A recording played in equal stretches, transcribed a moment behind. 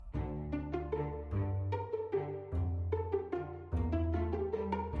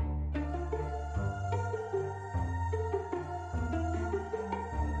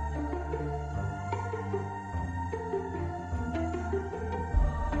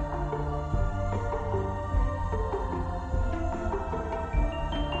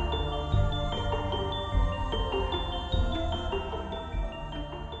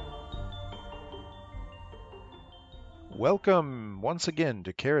Welcome once again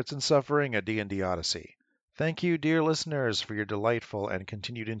to Carrots and Suffering, a D&D Odyssey. Thank you, dear listeners, for your delightful and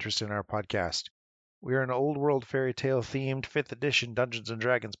continued interest in our podcast. We are an old world fairy tale themed 5th edition Dungeons &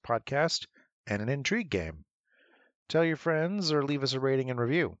 Dragons podcast and an intrigue game. Tell your friends or leave us a rating and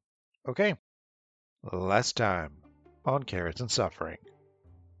review. Okay, last time on Carrots and Suffering.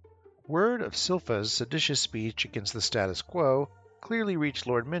 Word of Silpha's seditious speech against the status quo clearly reached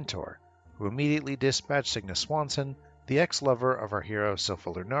Lord Mentor, who immediately dispatched Cygnus Swanson, the ex-lover of our hero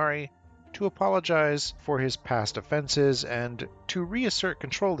Silpha Lunari, to apologize for his past offenses and to reassert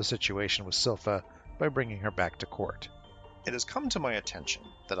control of the situation with Silpha by bringing her back to court. It has come to my attention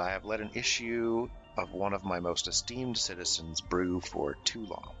that I have let an issue of one of my most esteemed citizens brew for too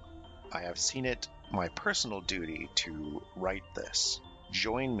long. I have seen it my personal duty to right this.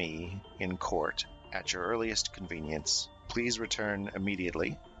 Join me in court at your earliest convenience. Please return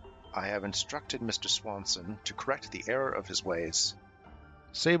immediately. I have instructed Mr. Swanson to correct the error of his ways.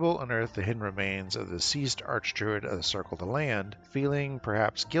 Sable unearthed the hidden remains of the deceased archdruid of the Circle to Land. Feeling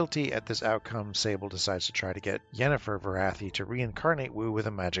perhaps guilty at this outcome, Sable decides to try to get Yennefer Varathi to reincarnate Wu with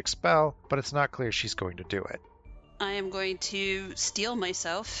a magic spell, but it's not clear she's going to do it. I am going to steel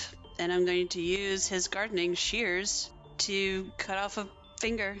myself, and I'm going to use his gardening shears to cut off a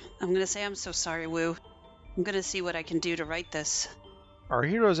finger. I'm going to say, I'm so sorry, Wu. I'm going to see what I can do to right this. Our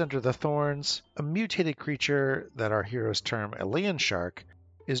heroes enter the Thorns. A mutated creature that our heroes term a Leon Shark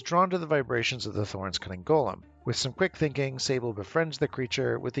is drawn to the vibrations of the Thorns cutting golem. With some quick thinking, Sable befriends the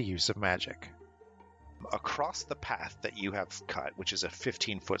creature with the use of magic. Across the path that you have cut, which is a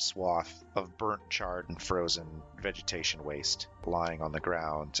 15-foot swath of burnt, charred, and frozen vegetation waste lying on the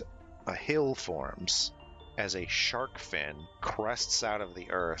ground, a hill forms as a shark fin crests out of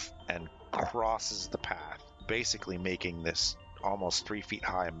the earth and crosses the path, basically making this almost 3 feet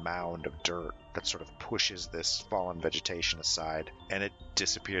high mound of dirt that sort of pushes this fallen vegetation aside, and it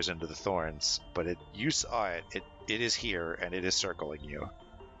disappears into the thorns. But you saw it. It is here, and it is circling you.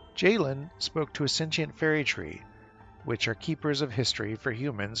 Jalen spoke to a sentient fairy tree, which are keepers of history for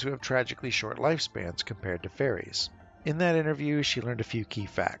humans who have tragically short lifespans compared to fairies. In that interview, she learned a few key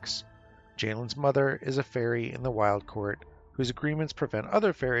facts. Jalen's mother is a fairy in the Wild Court whose agreements prevent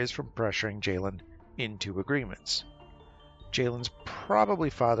other fairies from pressuring Jalen into agreements. Jalen's probably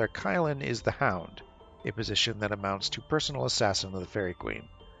father, Kylan, is the Hound, a position that amounts to personal assassin of the Fairy Queen.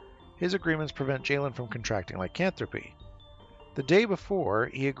 His agreements prevent Jalen from contracting lycanthropy. The day before,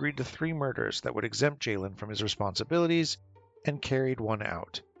 he agreed to 3 murders that would exempt Jalen from his responsibilities and carried one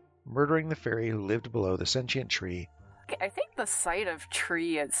out, murdering the fairy who lived below the sentient tree. I think the sight of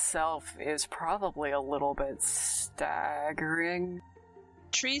tree itself is probably a little bit staggering.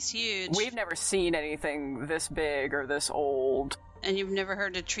 Tree's huge. We've never seen anything this big or this old. And you've never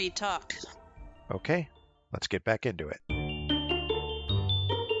heard a tree talk. Okay, let's get back into it.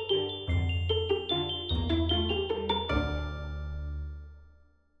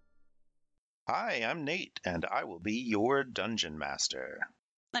 Hi, I'm Nate, and I will be your dungeon master.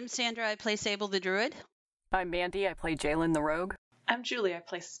 I'm Sandra, I play Sable the Druid. I'm Mandy, I play Jalen the Rogue. I'm Julie, I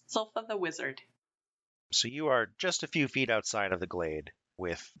play Silpha the Wizard. So you are just a few feet outside of the glade,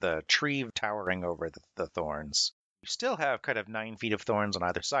 with the tree towering over the thorns. You still have kind of 9 feet of thorns on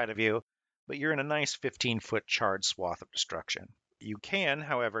either side of you, but you're in a nice 15-foot charred swath of destruction. You can,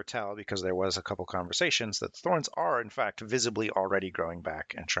 however, tell, because there was a couple conversations, that thorns are, in fact, visibly already growing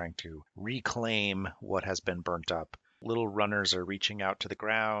back and trying to reclaim what has been burnt up. Little runners are reaching out to the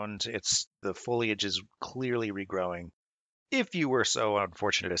ground. The foliage is clearly regrowing. If you were so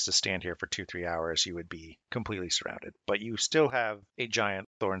unfortunate as to stand here for 2-3 hours, you would be completely surrounded. But you still have a giant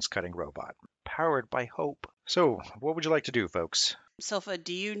thorns-cutting robot, powered by hope. So, what would you like to do, folks? Silpha,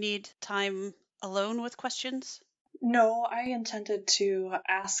 do you need time alone with questions? No, I intended to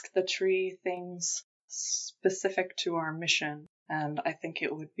ask the tree things specific to our mission, and I think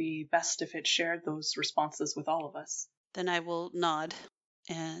it would be best if it shared those responses with all of us. Then I will nod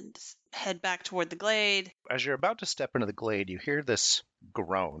and head back toward the glade. As you're about to step into the glade, you hear this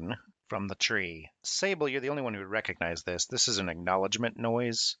groan from the tree. Sable, you're the only one who would recognize this. This is an acknowledgement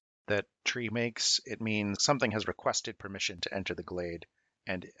noise that tree makes. It means something has requested permission to enter the glade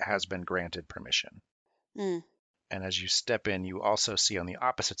and has been granted permission. And as you step in, you also see on the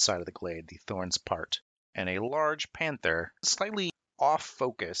opposite side of the glade the thorns part, and a large panther, slightly off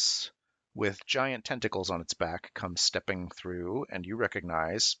focus, with giant tentacles on its back, comes stepping through, and you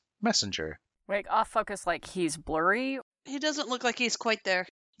recognize Messenger. Wait, off focus like he's blurry? He doesn't look like he's quite there.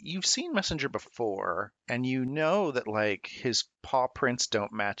 You've seen Messenger before, and you know that, like, his paw prints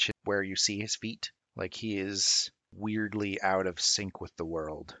don't match where you see his feet. Like, he is weirdly out of sync with the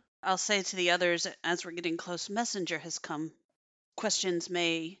world. I'll say to the others as we're getting close, messenger has come. Questions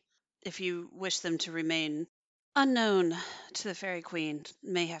may, if you wish them to remain unknown to the Fairy Queen,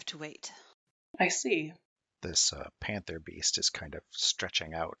 may have to wait. I see. This panther beast is kind of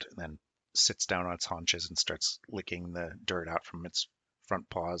stretching out and then sits down on its haunches and starts licking the dirt out from its front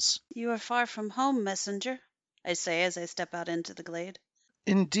paws. You are far from home, messenger, I say as I step out into the glade.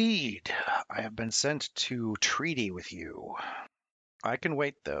 Indeed, I have been sent to treaty with you. I can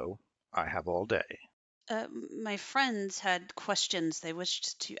wait, though. I have all day. My friends had questions they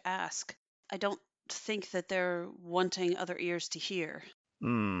wished to ask. I don't think that they're wanting other ears to hear.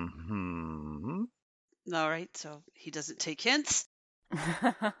 Mm-hmm. All right, so he doesn't take hints.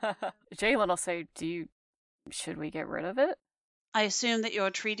 Jalen will say, should we get rid of it? I assume that your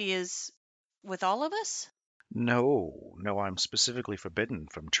treaty is with all of us? No, I'm specifically forbidden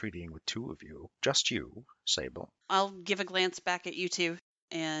from treating with two of you. Just you, Sable. I'll give a glance back at you two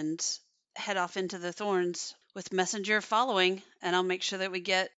and head off into the thorns with Messenger following, and I'll make sure that we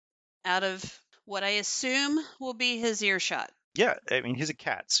get out of what I assume will be his earshot. Yeah, I mean, he's a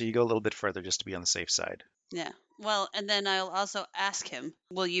cat, so you go a little bit further just to be on the safe side. Yeah. Well, and then I'll also ask him,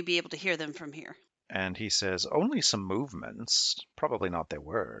 will you be able to hear them from here? And he says, only some movements, probably not their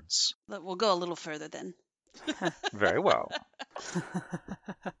words. But we'll go a little further then. Very well.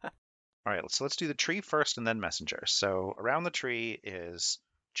 All right, so let's do the tree first and then messenger. So around the tree is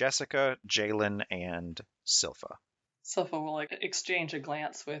Jessica, Jalen, and Silpha. Silpha will exchange a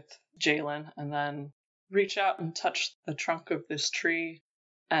glance with Jalen and then reach out and touch the trunk of this tree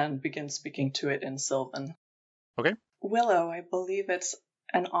and begin speaking to it in Sylvan. Okay. Willow, I believe it's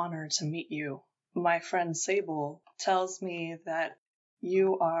an honor to meet you. My friend Sable tells me that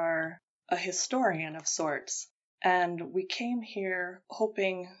you are a historian of sorts, and we came here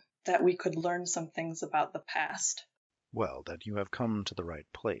hoping that we could learn some things about the past. Well, then you have come to the right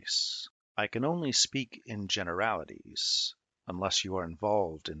place. I can only speak in generalities, unless you are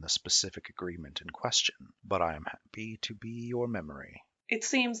involved in the specific agreement in question, but I am happy to be your memory. It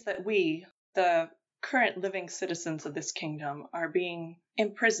seems that we, the current living citizens of this kingdom, are being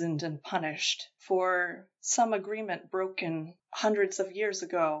imprisoned and punished for some agreement broken hundreds of years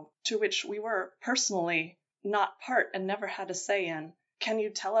ago, to which we were personally not part and never had a say in. Can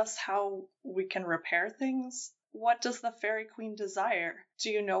you tell us how we can repair things? What does the Fairy Queen desire? Do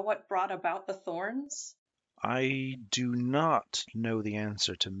you know what brought about the thorns? I do not know the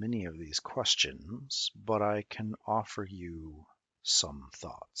answer to many of these questions, but I can offer you some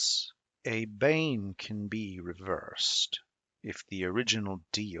thoughts. A bane can be reversed if the original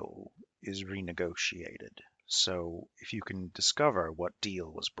deal is renegotiated. So if you can discover what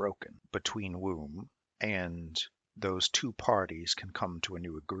deal was broken between Womb and those two parties can come to a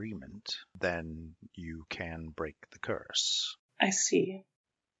new agreement, then you can break the curse. I see.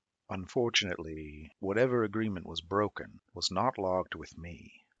 Unfortunately, whatever agreement was broken was not logged with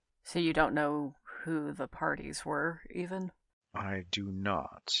me. So you don't know who the parties were, even? I do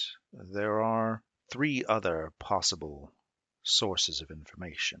not. There are 3 other possible sources of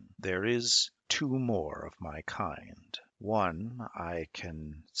information. There is 2 more of my kind. One I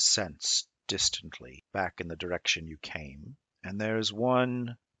can sense distantly back in the direction you came, and there's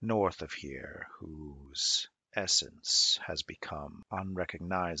one north of here whose essence has become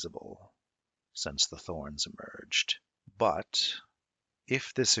unrecognizable since the thorns emerged. But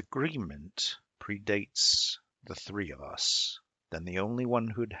if this agreement predates the 3 of us, then the only one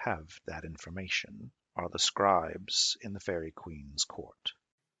who'd have that information are the scribes in the Fairy Queen's court.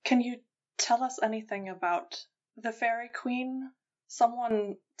 Can you tell us anything about the Fairy Queen?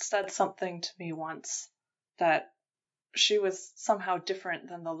 Someone said something to me once that she was somehow different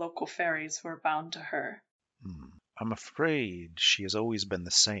than the local fairies who were bound to her. I'm afraid she has always been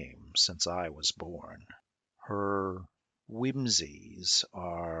the same since I was born. Her whimsies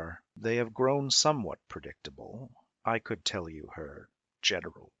they have grown somewhat predictable. I could tell you her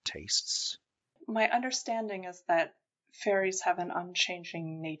general tastes. My understanding is that fairies have an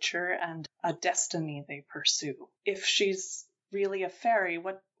unchanging nature and a destiny they pursue. If she's really a fairy,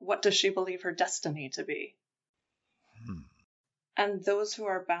 what does she believe her destiny to be? And those who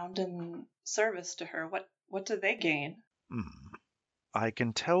are bound in service to her, what do they gain? I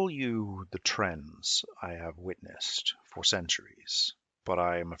can tell you the trends I have witnessed for centuries, but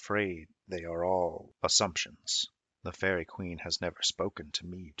I am afraid they are all assumptions. The Fairy Queen has never spoken to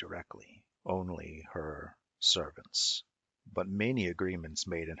me directly, only her servants. But many agreements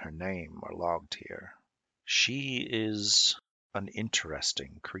made in her name are logged here. She is an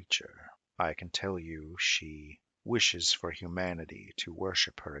interesting creature. I can tell you she wishes for humanity to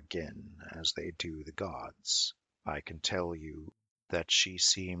worship her again as they do the gods. I can tell you that she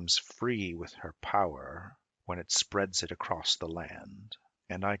seems free with her power when it spreads it across the land.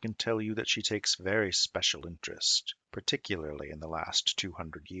 And I can tell you that she takes very special interest, particularly in the last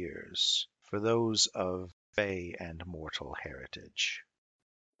 200 years, for those of Fey and mortal heritage.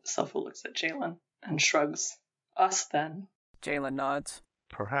 Silpha looks at Jalen and shrugs. Us, then. Jalen nods.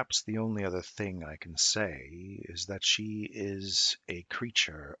 Perhaps the only other thing I can say is that she is a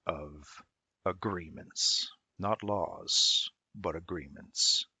creature of agreements. Not laws, but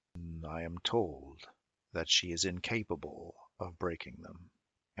agreements. I am told that she is incapable of breaking them,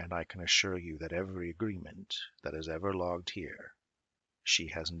 and I can assure you that every agreement that is ever logged here, she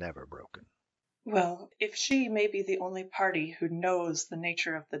has never broken. Well, if she may be the only party who knows the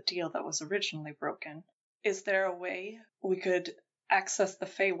nature of the deal that was originally broken, is there a way we could access the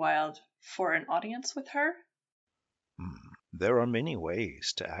Feywild for an audience with her? There are many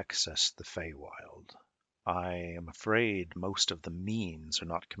ways to access the Feywild. I am afraid most of the means are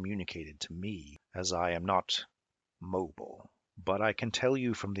not communicated to me, as I am not mobile. But I can tell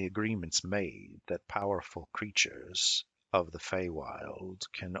you from the agreements made that powerful creatures of the Feywild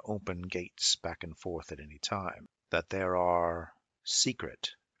can open gates back and forth at any time, that there are secret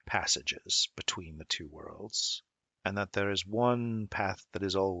passages between the two worlds, and that there is one path that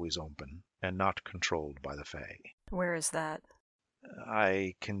is always open and not controlled by the Fey. Where is that?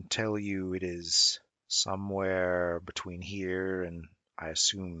 I can tell you it is somewhere between here and, I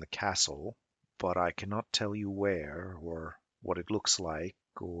assume, the castle, but I cannot tell you where or what it looks like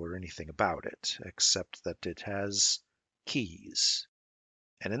or anything about it, except that it has keys.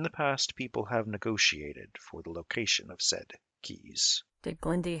 And in the past, people have negotiated for the location of said keys. Did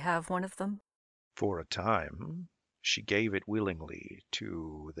Glindy have one of them? For a time, she gave it willingly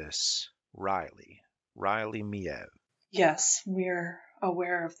to this Riley Miev. Yes, we're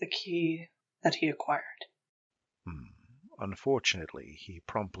aware of the key that he acquired. Unfortunately, he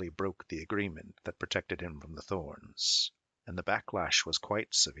promptly broke the agreement that protected him from the thorns, and the backlash was quite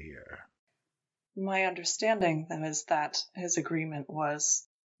severe. My understanding, then, is that his agreement was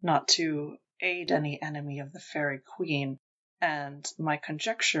not to aid any enemy of the Fairy Queen, and my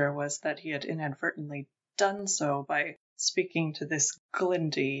conjecture was that he had inadvertently done so by speaking to this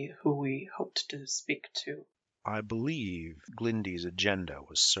Glindy, who we hoped to speak to. I believe Glindy's agenda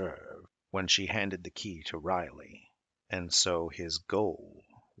was served when she handed the key to Riley, and so his goal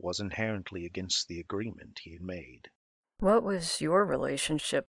was inherently against the agreement he had made. What was your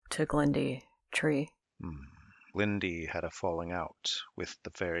relationship to Glindy, Tree? Glindy had a falling out with the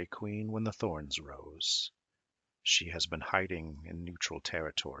Fairy Queen when the thorns rose. She has been hiding in neutral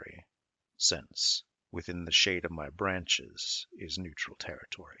territory since. Within the shade of my branches is neutral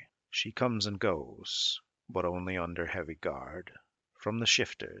territory. She comes and goes, but only under heavy guard from the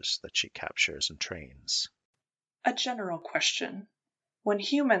shifters that she captures and trains. A general question. When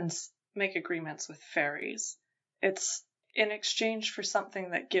humans make agreements with fairies, it's in exchange for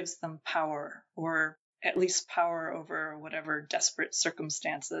something that gives them power, or at least power over whatever desperate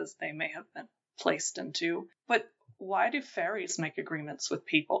circumstances they may have been placed into. But why do fairies make agreements with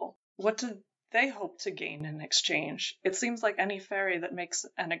people? What do they hope to gain in exchange? It seems like any fairy that makes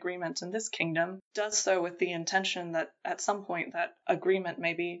an agreement in this kingdom does so with the intention that at some point that agreement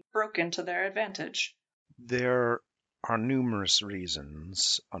may be broken to their advantage. There are numerous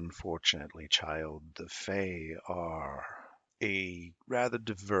reasons, unfortunately, child. The Fae are a rather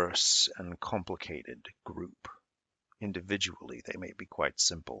diverse and complicated group. Individually, they may be quite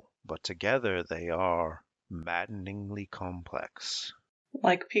simple, but together they are maddeningly complex.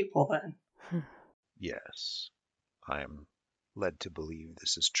 Like people, then. Yes, I am led to believe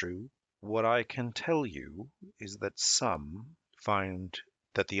this is true. What I can tell you is that some find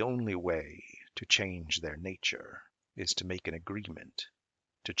that the only way to change their nature is to make an agreement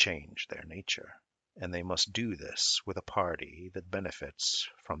to change their nature, and they must do this with a party that benefits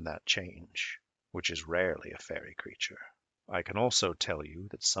from that change, which is rarely a fairy creature. I can also tell you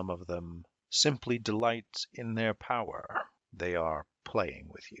that some of them simply delight in their power. They are playing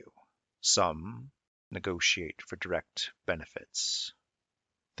with you. Some negotiate for direct benefits,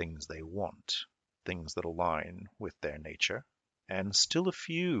 things they want, things that align with their nature, and still a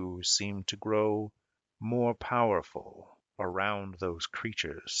few seem to grow more powerful around those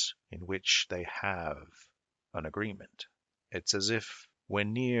creatures in which they have an agreement. It's as if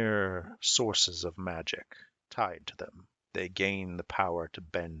when near sources of magic tied to them, they gain the power to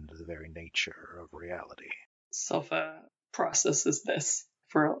bend the very nature of reality. Silpha processes this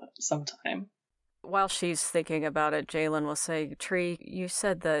for some time. While she's thinking about it, Jalen will say, Tree, you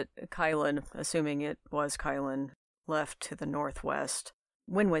said that Kylan, assuming it was Kylan, left to the northwest.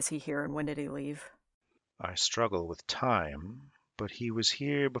 When was he here and when did he leave? I struggle with time, but he was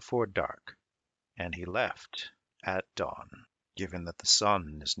here before dark, and he left at dawn. Given that the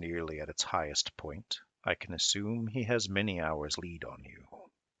sun is nearly at its highest point, I can assume he has many hours lead on you,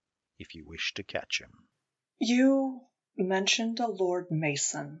 if you wish to catch him. You mentioned a Lord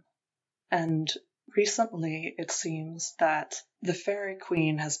Mason, and recently it seems that the Fairy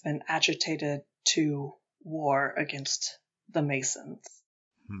Queen has been agitated to war against the Masons.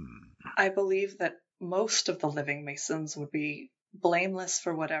 I believe that most of the living Masons would be blameless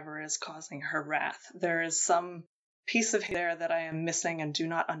for whatever is causing her wrath. There is some piece of there that I am missing and do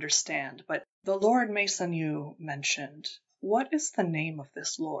not understand, but the Lord Mason you mentioned, what is the name of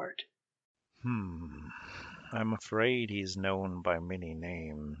this lord? I'm afraid he's known by many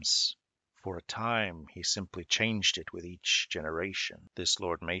names. For a time, he simply changed it with each generation. This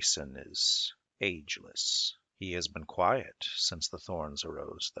Lord Mason is ageless. He has been quiet since the Thorns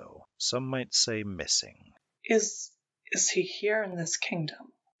arose, though. Some might say missing. Is he here in this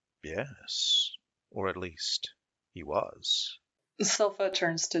kingdom? Yes, or at least he was. Silpha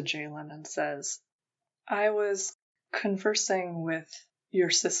turns to Jalen and says, I was conversing with your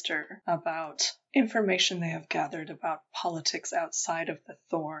sister about information they have gathered about politics outside of the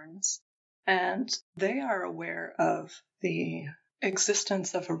Thorns, and they are aware of the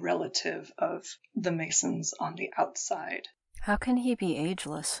existence of a relative of the Masons on the outside. How can he be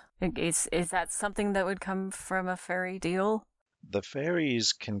ageless? Is that something that would come from a fairy deal? The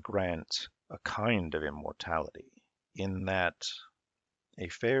fairies can grant a kind of immortality, in that a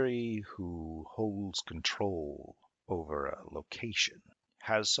fairy who holds control over a location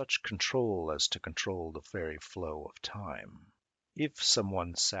has such control as to control the fairy flow of time. If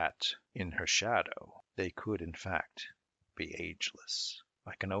someone sat in her shadow, they could in fact be ageless.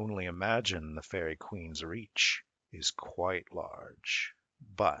 I can only imagine the Fairy Queen's reach is quite large.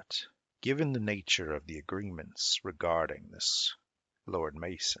 But, given the nature of the agreements regarding this Lord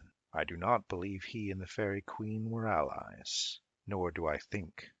Mason, I do not believe he and the Fairy Queen were allies, nor do I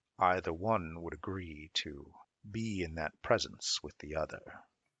think either one would agree to be in that presence with the other.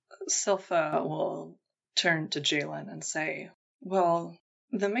 Silpha will turn to Jalen and say, well,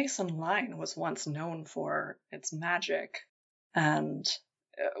 the Mason line was once known for its magic, and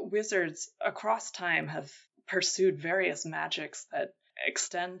wizards across time have pursued various magics that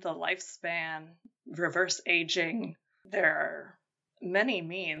extend the lifespan, reverse aging. There are many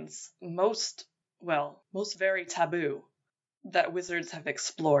means, most very taboo, that wizards have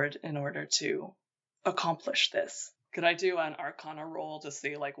explored in order to accomplish this. Could I do an Arcana roll to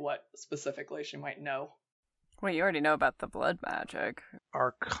see what specifically she might know? Well, you already know about the blood magic.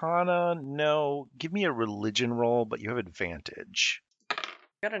 Arcana, no. Give me a religion roll, but you have advantage. I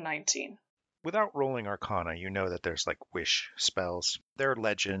got a 19. Without rolling Arcana, you know that there's wish spells. They're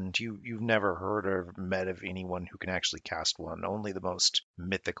legend. You've never heard or met of anyone who can actually cast one. Only the most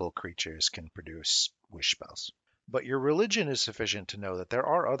mythical creatures can produce wish spells. But your religion is sufficient to know that there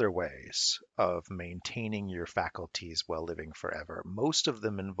are other ways of maintaining your faculties while living forever. Most of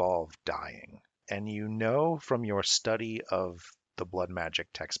them involve dying. And you know from your study of the blood magic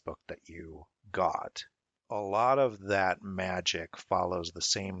textbook that you got, a lot of that magic follows the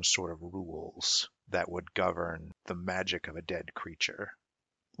same sort of rules that would govern the magic of a dead creature.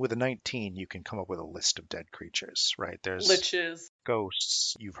 With a 19, you can come up with a list of dead creatures, right? There's liches,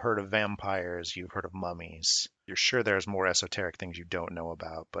 ghosts, you've heard of vampires, you've heard of mummies. You're sure there's more esoteric things you don't know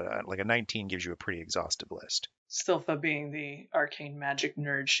about, but a 19 gives you a pretty exhaustive list. Silpha, being the arcane magic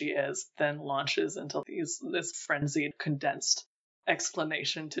nerd she is, then launches into this frenzied, condensed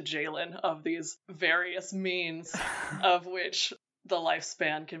explanation to Jalen of these various means of which the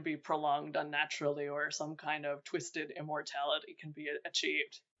lifespan can be prolonged unnaturally or some kind of twisted immortality can be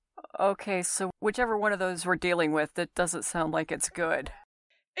achieved. Okay, so whichever one of those we're dealing with, it doesn't sound like it's good.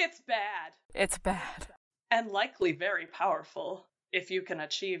 It's bad. It's bad. And likely very powerful if you can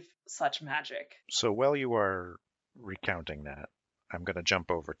achieve such magic. So while you are recounting that, I'm going to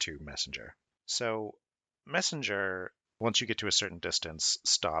jump over to Messenger. So Messenger, once you get to a certain distance,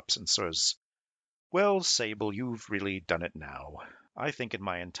 stops and says, well, Sable, you've really done it now. I think in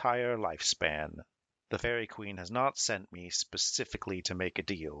my entire lifespan, the Fairy Queen has not sent me specifically to make a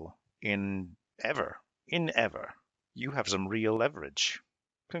deal in ever. You have some real leverage.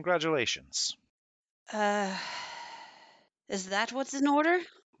 Congratulations. Is that what's in order?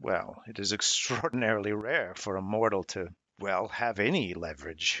 Well, it is extraordinarily rare for a mortal to, have any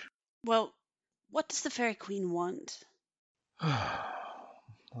leverage. Well, what does the Fairy Queen want?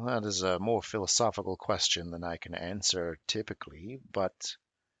 Well, that is a more philosophical question than I can answer typically, but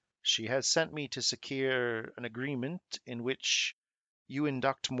she has sent me to secure an agreement in which you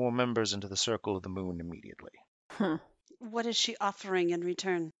induct more members into the Circle of the Moon immediately. What is she offering in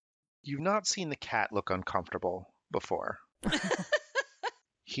return? You've not seen the cat look uncomfortable before.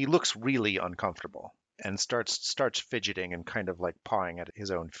 He looks really uncomfortable and starts fidgeting and kind of like pawing at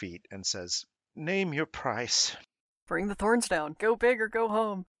his own feet and says, "Name your price." Bring the thorns down. Go big or go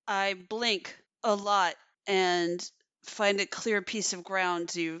home. I blink a lot and find a clear piece of ground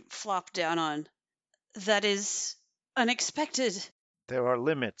to flop down on. That is unexpected. There are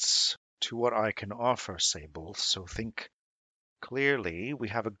limits to what I can offer, Sable, so think clearly. We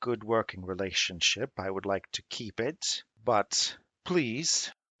have a good working relationship. I would like to keep it, but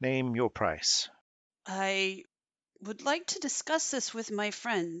please name your price. I would like to discuss this with my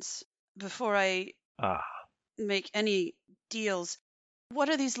friends before I Ah, make any deals. What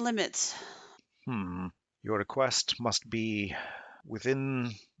are these limits? Your request must be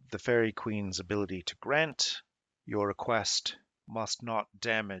within the Fairy Queen's ability to grant. Your request must not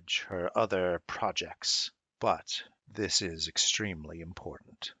damage her other projects, but this is extremely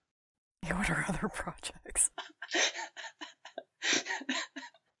important. What are other projects?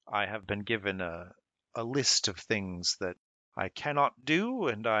 I have been given a list of things that I cannot do,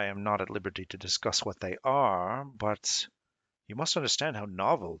 and I am not at liberty to discuss what they are, but you must understand how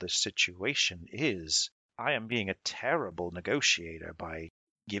novel this situation is. I am being a terrible negotiator by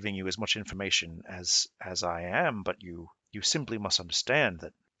giving you as much information as I am, but you simply must understand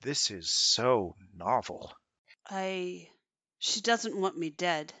that this is so novel. She doesn't want me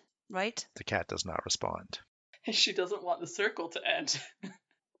dead, right? The cat does not respond. She doesn't want the circle to end.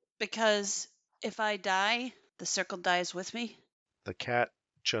 Because if I die, the circle dies with me. The cat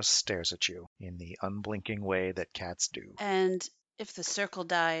just stares at you in the unblinking way that cats do. And if the circle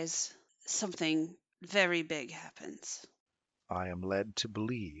dies, something very big happens. I am led to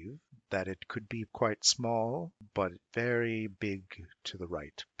believe that it could be quite small, but very big to the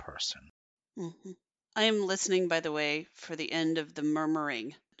right person. Mm-hmm. I am listening, by the way, for the end of the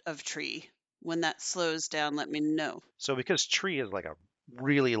murmuring of Tree. When that slows down, let me know. So because Tree is like a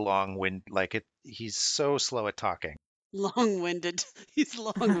really long-winded, he's so slow at talking. Long-winded. He's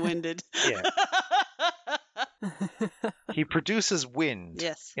long-winded. Yeah. He produces wind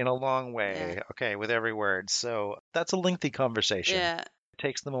Yes. in a long way, Yeah. okay, with every word. So that's a lengthy conversation. Yeah. It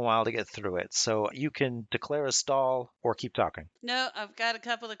takes them a while to get through it. So you can declare a stall or keep talking. No, I've got a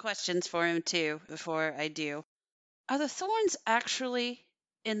couple of questions for him, too, before I do. Are the thorns actually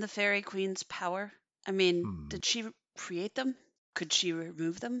in the Fairy Queen's power? I mean, did she create them? Could she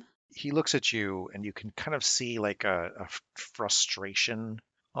remove them? He looks at you, and you can kind of see like a frustration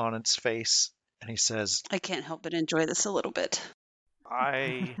on its face. And he says, I can't help but enjoy this a little bit.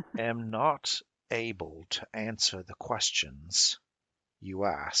 I am not able to answer the questions you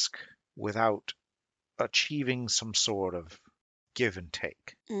ask without achieving some sort of give and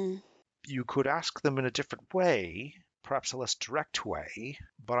take. You could ask them in a different way, perhaps a less direct way,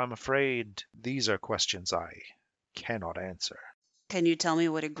 but I'm afraid these are questions I cannot answer. Can you tell me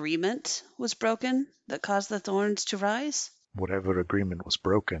what agreement was broken that caused the thorns to rise? Whatever agreement was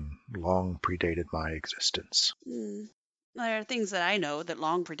broken long predated my existence. There are things that I know that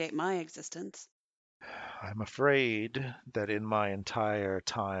long predate my existence. I'm afraid that in my entire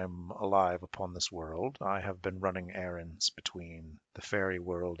time alive upon this world, I have been running errands between the fairy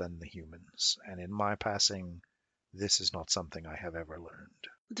world and the humans, and in my passing, this is not something I have ever learned.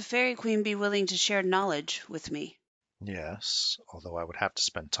 Would the Fairy Queen be willing to share knowledge with me? Yes, although I would have to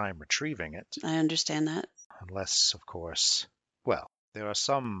spend time retrieving it. I understand that. Unless, of course, well, there are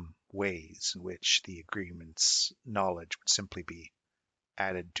some ways in which the agreement's knowledge would simply be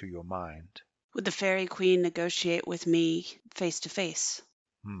added to your mind. Would the Fairy Queen negotiate with me face to face?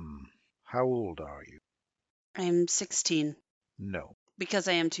 How old are you? I'm 16. No. Because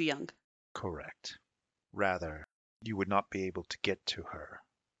I am too young. Correct. Rather, you would not be able to get to her.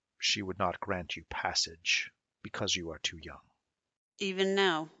 She would not grant you passage because you are too young. Even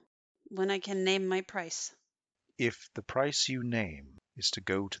now, when I can name my price. If the price you name is to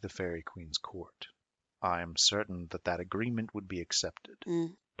go to the Fairy Queen's court, I am certain that that agreement would be accepted.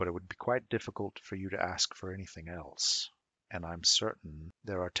 But it would be quite difficult for you to ask for anything else, and I'm certain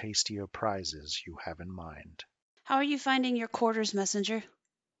there are tastier prizes you have in mind. How are you finding your quarters, Messenger?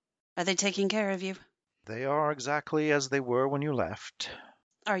 Are they taking care of you? They are exactly as they were when you left.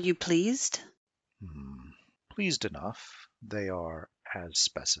 Are you pleased? Pleased enough. They are as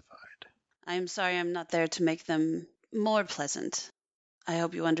specified. I'm sorry I'm not there to make them more pleasant. I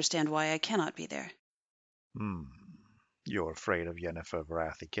hope you understand why I cannot be there. You're afraid of Yennefer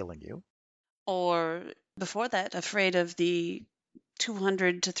Varathi killing you? Or, before that, afraid of the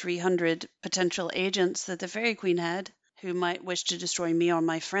 200 to 300 potential agents that the Fairy Queen had, who might wish to destroy me or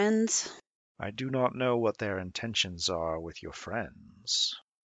my friends. I do not know what their intentions are with your friends.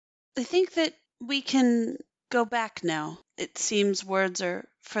 I think that we can go back now. It seems words are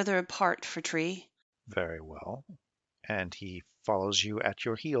further apart for Tree. Very well. And he follows you at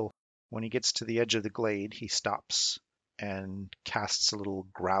your heel. When he gets to the edge of the glade, he stops and casts a little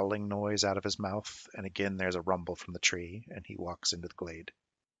growling noise out of his mouth. And again, there's a rumble from the tree, and he walks into the glade.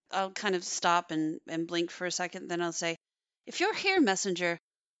 I'll kind of stop and blink for a second, then I'll say, "If you're here, messenger,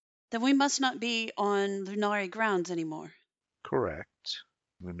 then we must not be on Lunari grounds anymore." Correct.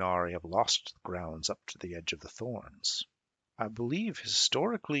 Lunari have lost the grounds up to the edge of the thorns. I believe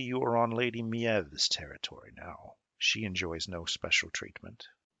historically you are on Lady Miev's territory now. She enjoys no special treatment.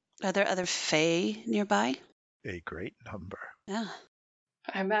 Are there other Fae nearby? A great number. Yeah.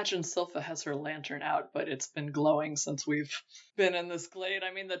 I imagine Sylpha has her lantern out, but it's been glowing since we've been in this glade.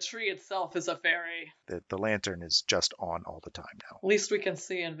 I mean, the tree itself is a fairy. The lantern is just on all the time now. At least we can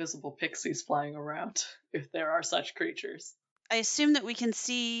see invisible pixies flying around, if there are such creatures. I assume that we can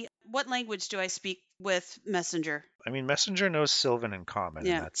see. What language do I speak with Messenger? I mean, Messenger knows Sylvan and Common,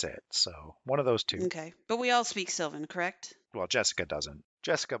 Yeah. and that's it. So one of those two. Okay. But we all speak Sylvan, correct? Well, Jessica doesn't.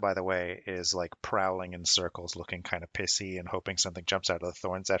 Jessica, by the way, is like prowling in circles, looking kind of pissy and hoping something jumps out of the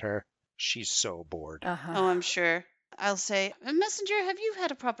thorns at her. She's so bored. Uh-huh. Oh, I'm sure. I'll say, "Messenger, have you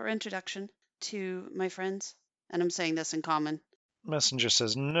had a proper introduction to my friends?" And I'm saying this in common. Messenger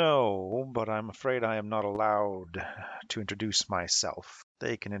says no, but I'm afraid I am not allowed to introduce myself.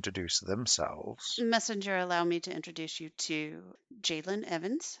 They can introduce themselves. Messenger, allow me to introduce you to Jalen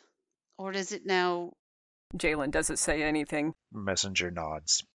Evans. Or is it now, Jalen doesn't say anything. Messenger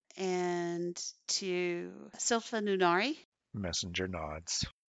nods. and to Sylpha Nunari? Messenger nods.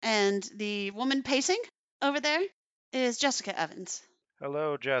 And the woman pacing over there is Jessica Evans.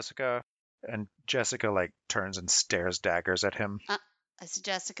 Hello, Jessica. And Jessica, like, turns and stares daggers at him, I said,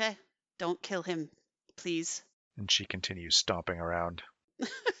 "Jessica, don't kill him, please." and she continues stomping around.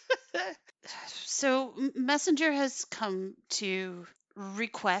 So, Messenger has come to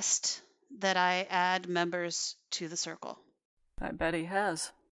request that I add members to the circle. I bet he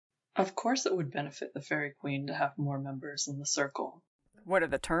has. Of course it would benefit the Fairy Queen to have more members in the circle. What are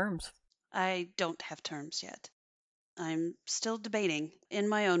the terms? I don't have terms yet. I'm still debating, in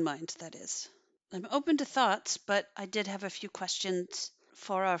my own mind, that is. I'm open to thoughts, but I did have a few questions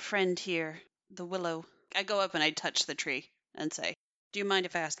for our friend here, the willow. I go up and I touch the tree and say, "Do you mind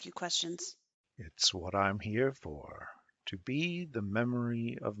if I ask you questions?" It's what I'm here for, to be the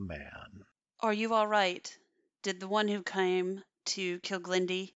memory of man. Are you all right? Did the one who came to kill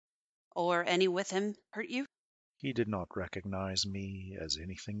Glindy, or any with him, hurt you? He did not recognize me as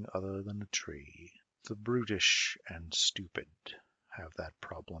anything other than a tree. The brutish and stupid have that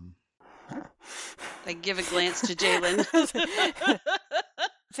problem. I give a glance to Jalen.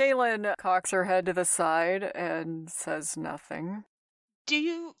 Jalen cocks her head to the side and says nothing. Do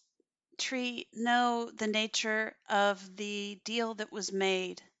you, Tree, know the nature of the deal that was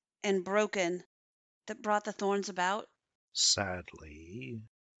made and broken that brought the thorns about? Sadly,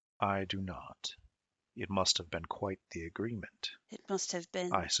 I do not. It must have been quite the agreement. It must have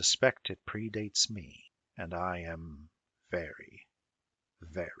been. I suspect it predates me, and I am very,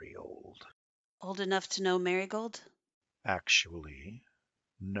 very old. Old enough to know Marigold? Actually,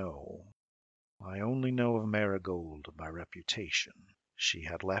 no. I only know of Marigold by reputation. She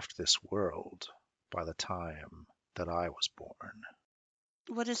had left this world by the time that I was born.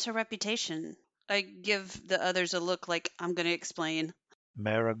 What is her reputation? I give the others a look like I'm going to explain.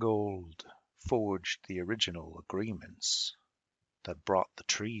 Marigold forged the original agreements that brought the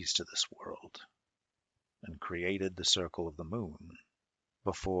trees to this world and created the circle of the moon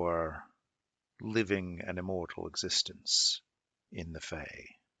before living an immortal existence in the Fae.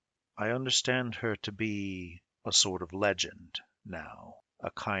 I understand her to be a sort of legend now,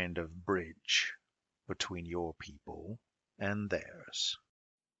 a kind of bridge between your people and theirs.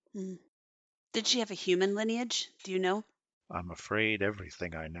 Did she have a human lineage? Do you know? I'm afraid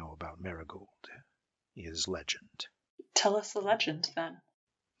everything I know about Marigold is legend. Tell us the legend, then.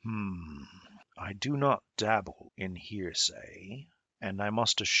 I do not dabble in hearsay, and I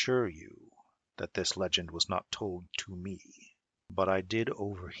must assure you that this legend was not told to me, but I did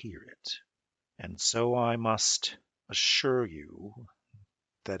overhear it, and so I must assure you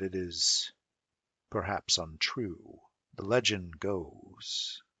that it is perhaps untrue. The legend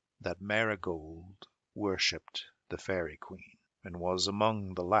goes that Marigold worshipped the Fairy Queen and was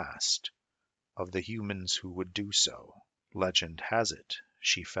among the last of the humans who would do so. Legend has it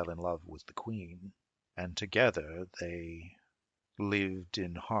she fell in love with the Queen, and together they lived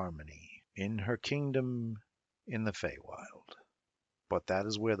in harmony in her kingdom in the Feywild. But that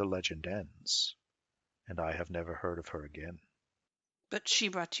is where the legend ends, and I have never heard of her again. But she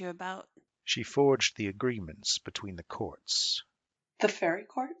brought you about. She forged the agreements between the courts. The fairy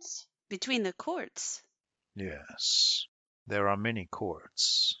courts? Between the courts? Yes, there are many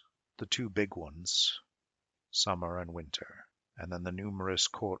courts. The two big ones, summer and winter, and then the numerous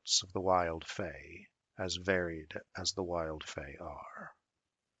courts of the wild fae, as varied as the wild fae are.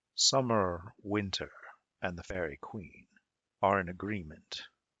 Summer, winter, and the fairy queen are in agreement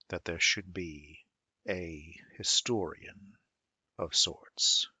that there should be a historian of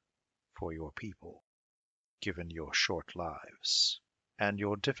sorts for your people, given your short lives and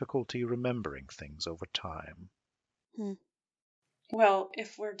your difficulty remembering things over time. Well,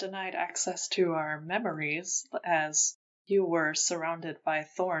 if we're denied access to our memories, as you were surrounded by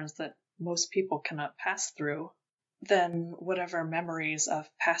thorns that most people cannot pass through, then whatever memories of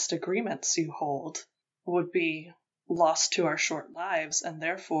past agreements you hold would be lost to our short lives and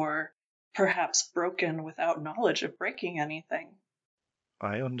therefore perhaps broken without knowledge of breaking anything.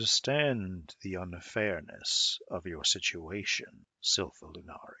 I understand the unfairness of your situation, Silpha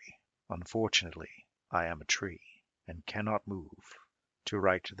Lunari. Unfortunately, I am a tree and cannot move to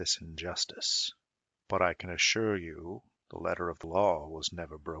right this injustice, but I can assure you the letter of the law was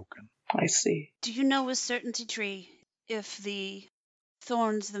never broken. I see. Do you know with certainty, Tree, if the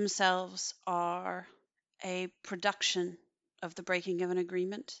thorns themselves are a production of the breaking of an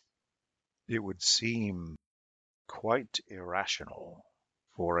agreement? It would seem quite irrational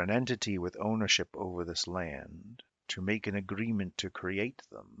for an entity with ownership over this land to make an agreement to create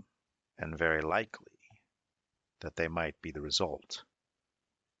them, and very likely that they might be the result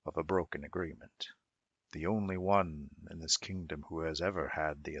of a broken agreement. The only one in this kingdom who has ever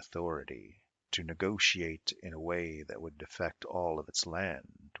had the authority to negotiate in a way that would affect all of its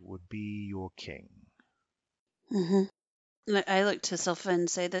land would be your king. I look to Silpha and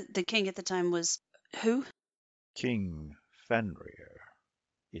say that the king at the time was who? King Fenrir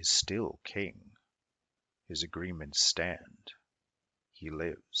is still king. His agreements stand. He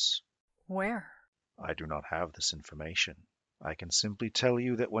lives. Where? I do not have this information. I can simply tell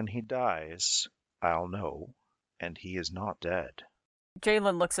you that when he dies, I'll know, and he is not dead.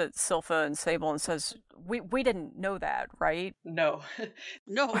 Jalen looks at Silpha and Sable and says, We didn't know that, right? No.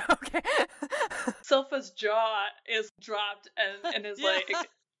 No. Okay. Silpha's jaw is dropped and is like,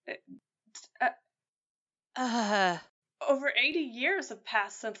 over 80 years have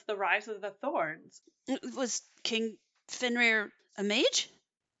passed since the rise of the Thorns. Was King Fenrir a mage?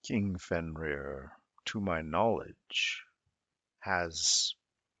 King Fenrir, to my knowledge, has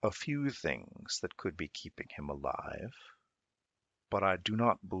a few things that could be keeping him alive, but I do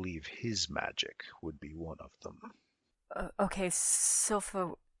not believe his magic would be one of them. Okay,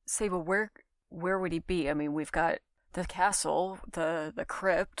 Silpha, Sable, where would he be? I mean, we've got the castle, the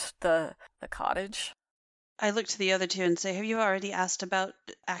crypt, the cottage. I look to the other two and say, have you already asked about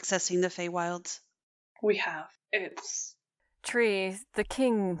accessing the Feywilds? We have. It's... Tree, the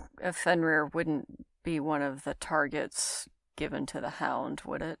king of Fenrir wouldn't be one of the targets given to the Hound,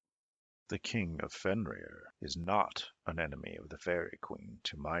 would it? The king of Fenrir is not an enemy of the Fairy Queen,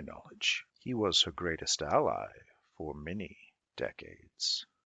 to my knowledge. He was her greatest ally for many decades.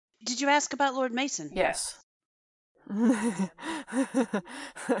 Did you ask about Lord Mason? Yes.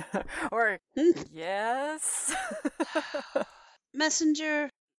 Or, yes? Messenger,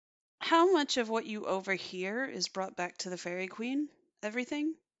 how much of what you overhear is brought back to the Fairy Queen?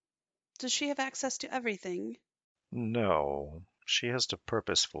 Everything? Does she have access to everything? No, she has to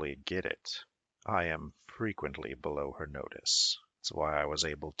purposefully get it. I am frequently below her notice. That's why I was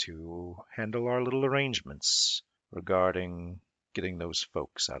able to handle our little arrangements regarding getting those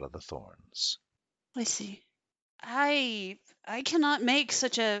folks out of the thorns. I see. I cannot make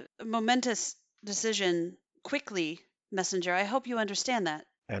such a momentous decision quickly, Messenger. I hope you understand that.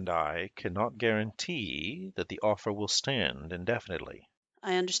 And I cannot guarantee that the offer will stand indefinitely.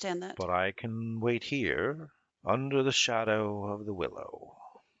 I understand that. But I can wait here, under the shadow of the willow.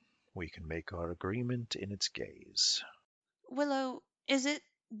 We can make our agreement in its gaze. Willow,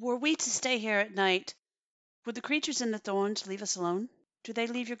 were we to stay here at night, would the creatures in the thorns leave us alone? Do they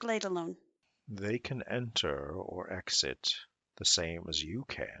leave your glade alone? They can enter or exit the same as you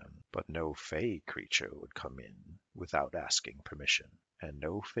can, but no fey creature would come in without asking permission, and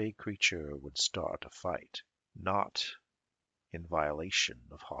no fey creature would start a fight, not in violation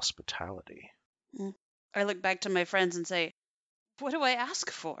of hospitality. I look back to my friends and say, what do I ask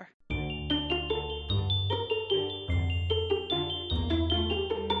for?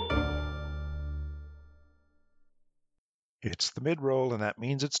 It's the mid-roll, and that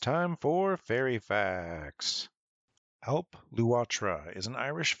means it's time for Fairy Facts. Alp Luatra is an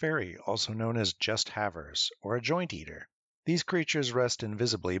Irish fairy, also known as just havers, or a joint eater. These creatures rest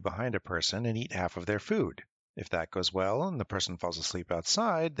invisibly behind a person and eat half of their food. If that goes well and the person falls asleep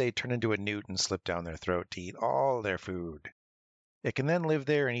outside, they turn into a newt and slip down their throat to eat all their food. It can then live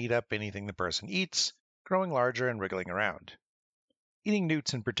there and eat up anything the person eats, growing larger and wriggling around. Eating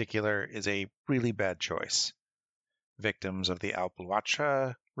newts in particular is a really bad choice. Victims of the Alp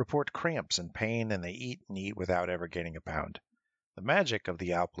Luatra report cramps and pain, and they eat and eat without ever gaining a pound. The magic of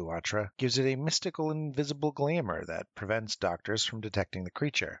the Alp Luatra gives it a mystical, invisible glamour that prevents doctors from detecting the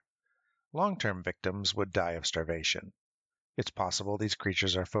creature. Long-term victims would die of starvation. It's possible these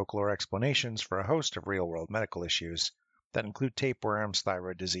creatures are folklore explanations for a host of real-world medical issues that include tapeworms,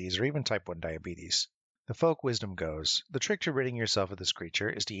 thyroid disease, or even type 1 diabetes. The folk wisdom goes, the trick to ridding yourself of this creature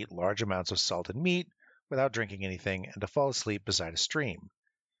is to eat large amounts of salted meat without drinking anything and to fall asleep beside a stream.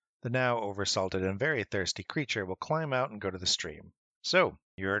 The now oversalted and very thirsty creature will climb out and go to the stream. So,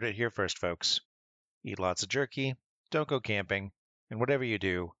 you heard it here first, folks. Eat lots of jerky, don't go camping, and whatever you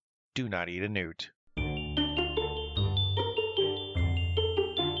do not eat a newt.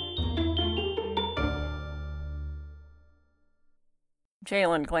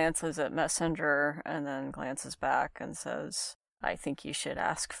 Jalen glances at Messenger and then glances back and says, I think you should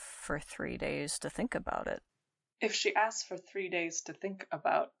ask for 3 days to think about it. If she asks for 3 days to think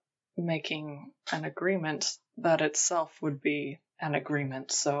about making an agreement, that itself would be an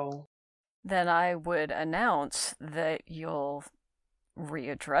agreement, so... Then I would announce that you'll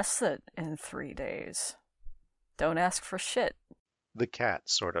readdress it in 3 days. Don't ask for shit. The cat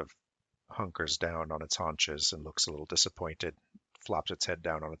sort of hunkers down on its haunches and looks a little disappointed, flops its head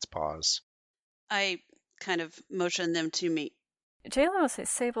down on its paws. I kind of motion them to me. Jalen will say,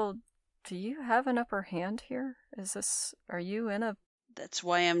 Sable, do you have an upper hand here? Are you in a... That's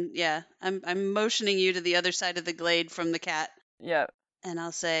why I'm motioning you to the other side of the glade from the cat. Yeah. And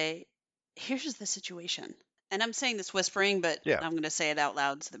I'll say, here's the situation. And I'm saying this whispering, but Yeah. I'm going to say it out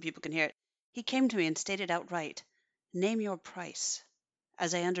loud so that people can hear it. He came to me and stated outright, name your price.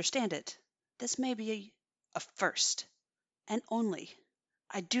 As I understand it, this may be a first and only.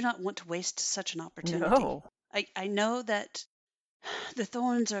 I do not want to waste such an opportunity. No. I know that the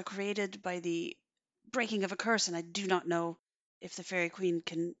thorns are created by the breaking of a curse, and I do not know if the Fairy Queen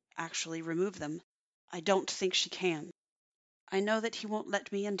can actually remove them. I don't think she can. I know that he won't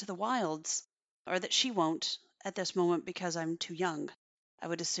let me into the wilds, or that she won't at this moment because I'm too young. I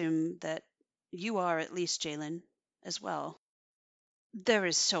would assume that you are, at least, Jalen, as well. There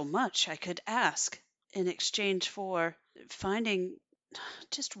is so much I could ask in exchange for finding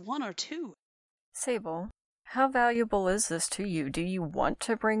just one or two. Sable, how valuable is this to you? Do you want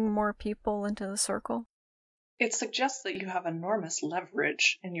to bring more people into the circle? It suggests that you have enormous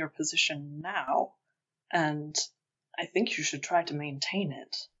leverage in your position now, and I think you should try to maintain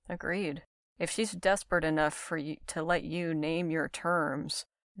it. Agreed. If she's desperate enough for you to let you name your terms,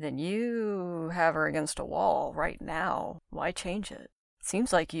 then you have her against a wall right now. Why change it?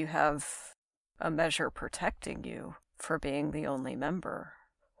 Seems like you have a measure protecting you for being the only member.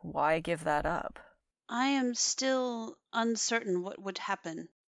 Why give that up? I am still uncertain what would happen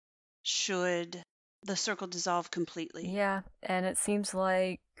should the circle dissolve completely. Yeah, and it seems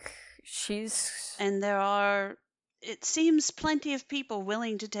like she's... And there are, it seems, plenty of people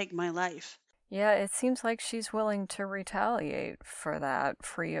willing to take my life. Yeah, it seems like she's willing to retaliate for that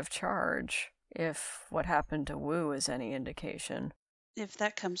free of charge, if what happened to Wu is any indication. If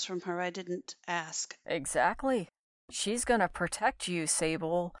that comes from her, I didn't ask. Exactly. She's gonna protect you,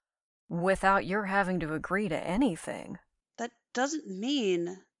 Sable, without your having to agree to anything. That doesn't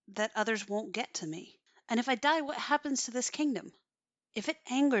mean that others won't get to me. And if I die, what happens to this kingdom? If it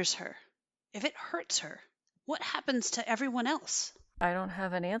angers her, if it hurts her, what happens to everyone else? I don't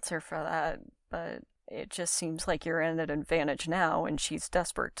have an answer for that, but it just seems like you're at an advantage now, and she's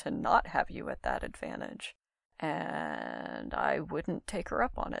desperate to not have you at that advantage. And I wouldn't take her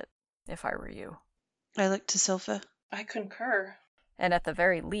up on it, if I were you. I look to Silpha. I concur. And at the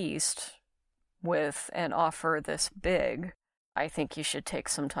very least, with an offer this big, I think you should take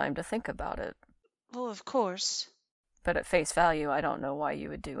some time to think about it. Well, of course. But at face value, I don't know why you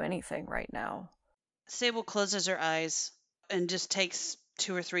would do anything right now. Sable closes her eyes and just takes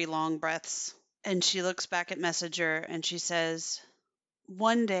 2 or 3 long breaths. And she looks back at Messenger and she says,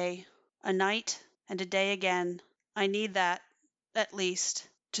 one day, a night and a day again. I need that, at least,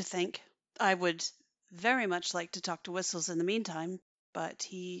 to think. I would very much like to talk to Whistles in the meantime, but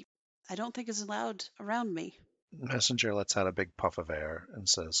I don't think is allowed around me. Messenger lets out a big puff of air and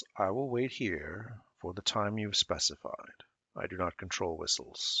says, I will wait here for the time you've specified. I do not control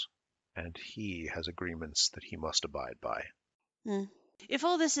Whistles. and he has agreements that he must abide by. If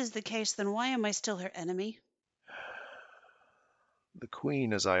all this is the case, then why am I still her enemy? The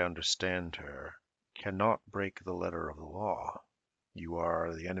Queen, as I understand her, cannot break the letter of the law. You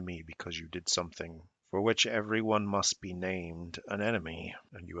are the enemy because you did something for which everyone must be named an enemy,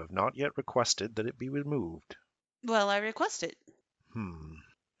 and you have not yet requested that it be removed. Well, I request it.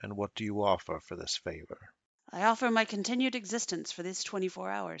 And what do you offer for this favor? I offer my continued existence for these 24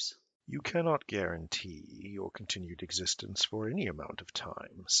 hours. You cannot guarantee your continued existence for any amount of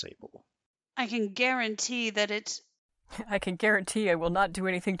time, Sable. I can guarantee that it... I can guarantee I will not do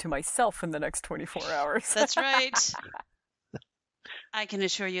anything to myself in the next 24 hours. That's right. I can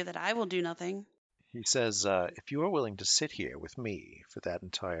assure you that I will do nothing. He says, if you are willing to sit here with me for that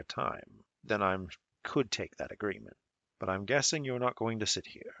entire time, then I could take that agreement. But I'm guessing you're not going to sit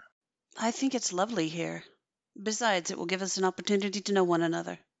here. I think it's lovely here. Besides, it will give us an opportunity to know one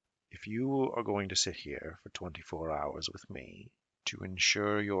another. If you are going to sit here for 24 hours with me to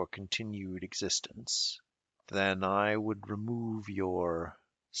ensure your continued existence, then I would remove your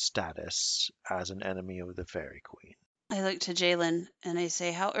status as an enemy of the Fairy Queen. I look to Jalen and I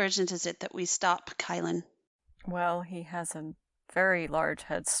say, how urgent is it that we stop Kylan? Well, he has a very large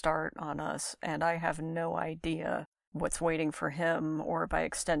head start on us, and I have no idea what's waiting for him, or by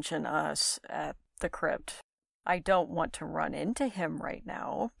extension us, at the crypt. I don't want to run into him right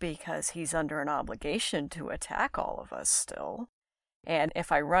now, because he's under an obligation to attack all of us still. And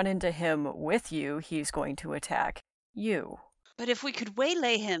if I run into him with you, he's going to attack you. But if we could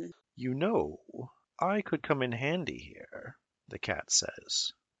waylay him... You know, I could come in handy here, the cat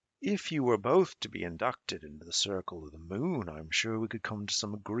says. If you were both to be inducted into the Circle of the Moon, I'm sure we could come to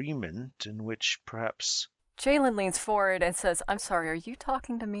some agreement in which perhaps... Jalen leans forward and says, I'm sorry, are you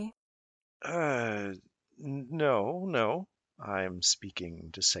talking to me? No. I'm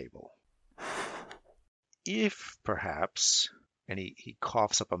speaking to Sable. If perhaps... And he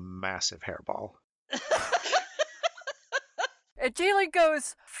coughs up a massive hairball. And Jalen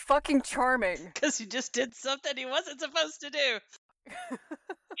goes, fucking charming. Because he just did something he wasn't supposed to do.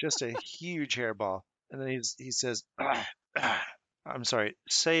 Just a huge hairball. And then he says, I'm sorry,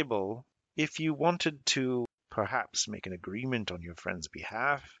 Sable, if you wanted to perhaps make an agreement on your friend's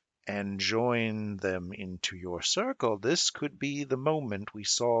behalf and join them into your circle, this could be the moment we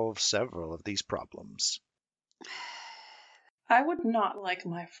solve several of these problems. I would not like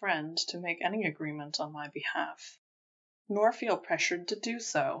my friend to make any agreement on my behalf, nor feel pressured to do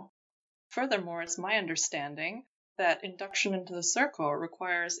so. Furthermore, it's my understanding that induction into the circle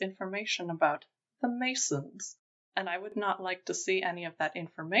requires information about the Masons, and I would not like to see any of that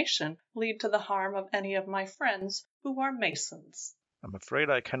information lead to the harm of any of my friends who are Masons. I'm afraid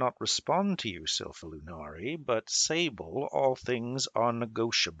I cannot respond to you, Silphalunari, but Sable, all things are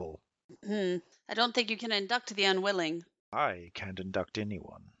negotiable. I don't think you can induct the unwilling. I can't induct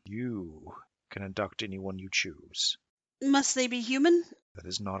anyone. You can induct anyone you choose. Must they be human? That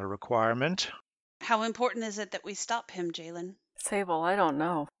is not a requirement. How important is it that we stop him, Jalen? Sable, I don't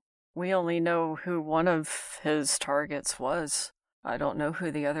know. We only know who one of his targets was. I don't know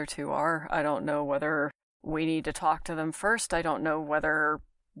who the other two are. I don't know whether we need to talk to them first. I don't know whether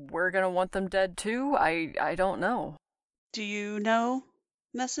we're going to want them dead too. I don't know. Do you know,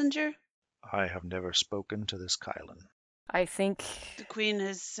 Messenger? I have never spoken to this Kylan. I think The Queen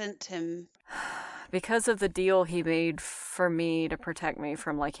has sent him. because of the deal he made for me to protect me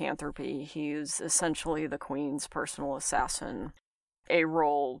from lycanthropy, he's essentially the Queen's personal assassin, a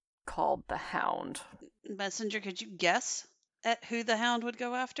role called the Hound. Messenger, could you guess at who the Hound would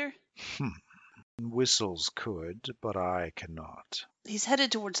go after? Whistles could, but I cannot. He's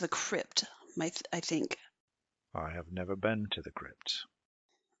headed towards the crypt, I think. I have never been to the crypt.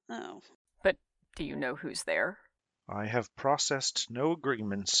 Oh. But do you know who's there? I have processed no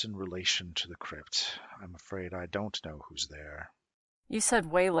agreements in relation to the crypt. I'm afraid I don't know who's there. You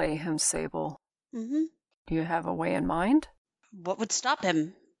said waylay him, Sable. Mm-hmm. Do you have a way in mind? What would stop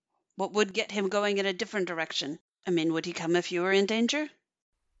him? What would get him going in a different direction? I mean, would he come if you were in danger?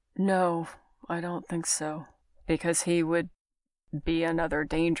 No, I don't think so. Because he would be another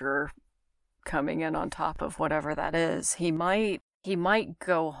danger coming in on top of whatever that is. He might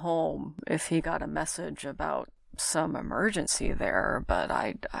go home if he got a message about some emergency there, but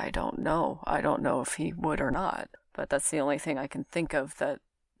I don't know. I don't know if he would or not. But that's the only thing I can think of that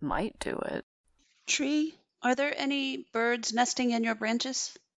might do it. Tree, are there any birds nesting in your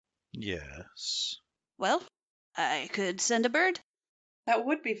branches? Yes. Well, I could send a bird. That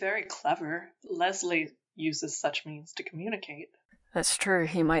would be very clever. Leslie uses such means to communicate. That's true.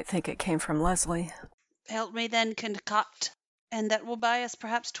 He might think it came from Leslie. Help me then concoct And that will buy us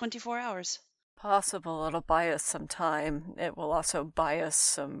perhaps 24 hours. Possible it'll buy us some time. It will also buy us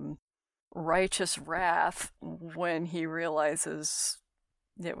some righteous wrath when he realizes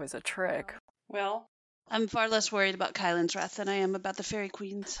it was a trick. Well, I'm far less worried about Kylan's wrath than I am about the Fairy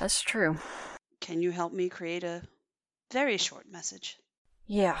Queen's. That's true. Can you help me create a very short message?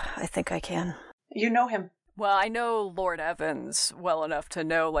 Yeah, I think I can. you know him. Well, I know Lord Evans well enough to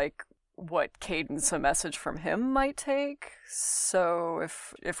know, like, what cadence a message from him might take. So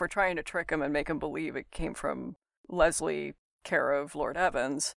if we're trying to trick him and make him believe it came from Leslie, care of Lord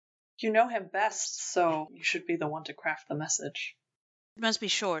Evans. You know him best, so you should be the one to craft the message. It must be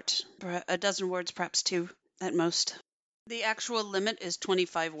short, a dozen words, perhaps 2 at most. The actual limit is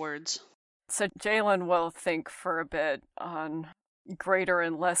 25 words. So Jalen will think for a bit on greater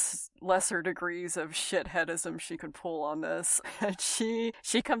and lesser degrees of shitheadism she could pull on this. And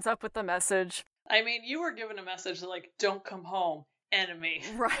she comes up with the message. I mean, you were given a message like, don't come home, enemy.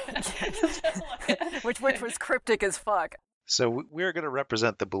 Right. Just which was cryptic as fuck. So we're going to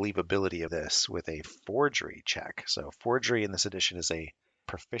represent the believability of this with a forgery check. So forgery in this edition is a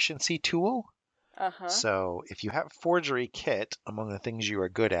proficiency tool. Uh-huh. So if you have forgery kit among the things you are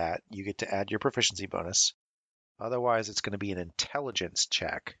good at, you get to add your proficiency bonus. Otherwise, it's going to be an intelligence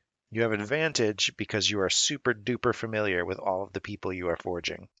check. You have advantage because you are super duper familiar with all of the people you are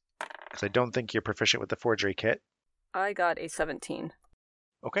forging. Because I don't think you're proficient with the forgery kit. I got a 17.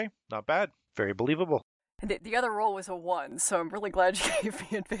 Okay, not bad. Very believable. The other roll was a 1, so I'm really glad you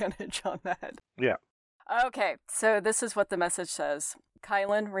gave me advantage on that. Yeah. Okay, so this is what the message says.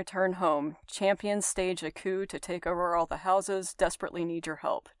 Kylan, return home. Champions stage a coup to take over all the houses. Desperately need your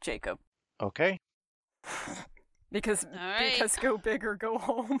help. Jacob. Okay. Because go big or go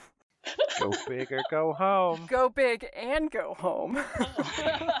home. Go big or go home. Go big and go home.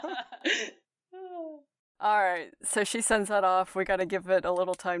 Alright, so she sends that off. We gotta give it a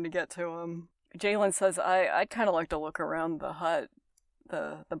little time to get to him. Jalen says, I'd kind of like to look around the hut,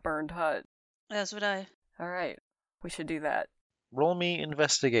 the burned hut. That's what I... Alright, we should do that. Roll me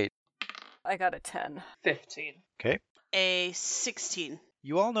investigate. I got a 10. 15. Okay. A 16.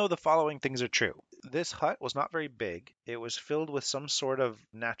 You all know the following things are true. This hut was not very big. It was filled with some sort of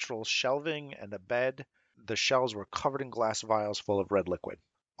natural shelving and a bed. The shelves were covered in glass vials full of red liquid.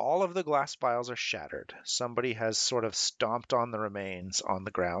 All of the glass vials are shattered. Somebody has sort of stomped on the remains on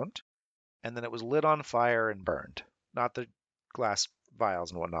the ground, and then it was lit on fire and burned. Not the glass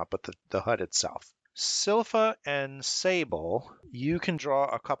vials and whatnot, but the hut itself. Silpha and Sable, you can draw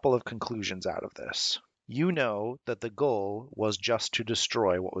a couple of conclusions out of this. You know that the goal was just to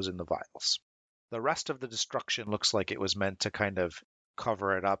destroy what was in the vials. The rest of the destruction looks like it was meant to kind of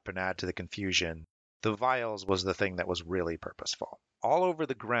cover it up and add to the confusion. The vials was the thing that was really purposeful. All over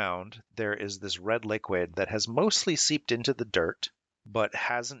the ground, there is this red liquid that has mostly seeped into the dirt, but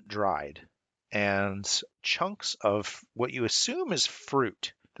hasn't dried. And chunks of what you assume is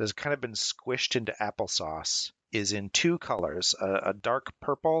fruit that has kind of been squished into applesauce is in 2 colors, a dark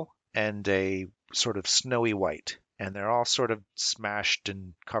purple and a sort of snowy white. And they're all sort of smashed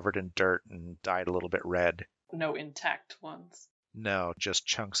and covered in dirt and dyed a little bit red. No intact ones. No, just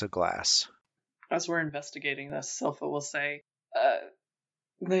chunks of glass. As we're investigating this, Silpha will say,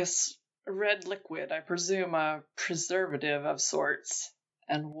 this red liquid, I presume a preservative of sorts,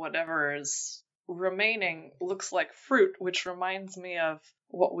 and whatever is remaining looks like fruit, which reminds me of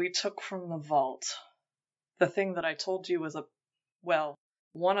what we took from the vault. The thing that I told you was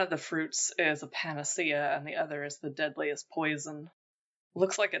one of the fruits is a panacea and the other is the deadliest poison.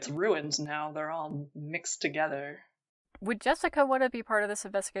 Looks like it's ruined now. They're all mixed together. Would Jessica want to be part of this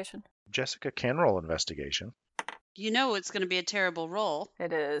investigation? Jessica can roll investigation. You know it's going to be a terrible roll.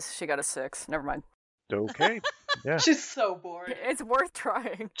 It is. She got a 6. Never mind. Okay. Yeah. She's so bored. It's worth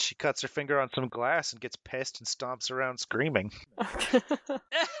trying. She cuts her finger on some glass and gets pissed and stomps around screaming.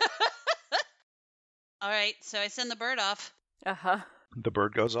 All right, so I send the bird off. Uh-huh. The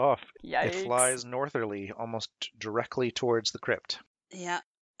bird goes off. Yikes. It flies northerly, almost directly towards the crypt. Yeah,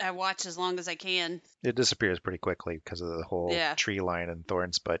 I watch as long as I can. It disappears pretty quickly because of the whole Yeah. tree line and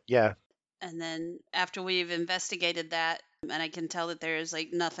thorns, but yeah. And then after we've investigated that, and I can tell that there's like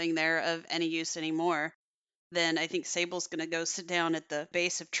nothing there of any use anymore, then I think Sable's going to go sit down at the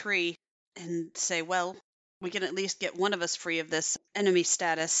base of tree and say, well, we can at least get one of us free of this enemy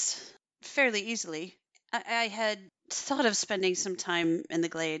status fairly easily. I had thought of spending some time in the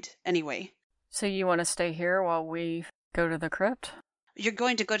glade anyway. So you want to stay here while we go to the crypt? You're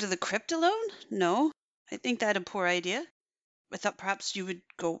going to go to the crypt alone? No, I think that's a poor idea. I thought perhaps you would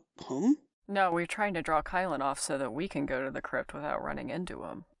go home. No, we're trying to draw Kylan off so that we can go to the crypt without running into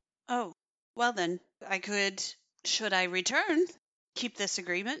him. Oh, well then, I could Should I return? Keep this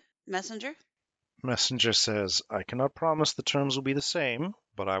agreement, messenger? Messenger says, I cannot promise the terms will be the same,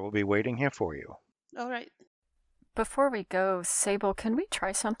 but I will be waiting here for you. All right. Before we go, Sable, can we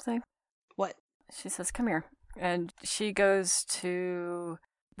try something? What? She says, come here. And she goes to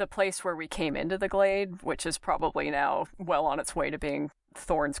the place where we came into the glade, which is probably now well on its way to being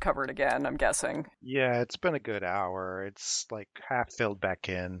thorns covered again, I'm guessing. Yeah, it's been a good hour. It's like half filled back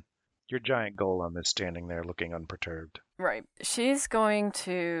in. Your giant golem is standing there looking unperturbed. Right. She's going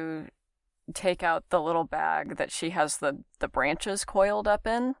to take out the little bag that she has the branches coiled up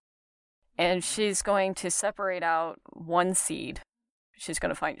in, and she's going to separate out one seed. She's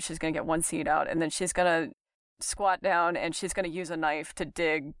going to get one seed out, and then she's going to squat down and she's going to use a knife to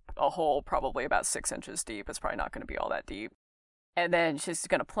dig a hole probably about 6 inches deep. It's probably not going to be all that deep. And then she's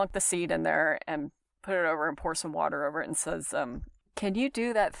going to plunk the seed in there and put it over and pour some water over it and says, can you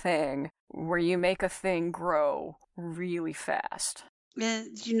do that thing where you make a thing grow really fast?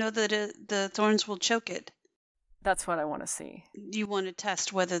 You know that the thorns will choke it. That's what I want to see. You want to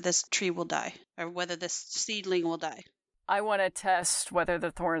test whether this tree will die, or whether this seedling will die. I want to test whether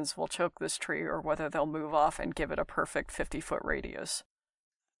the thorns will choke this tree or whether they'll move off and give it a perfect 50-foot radius.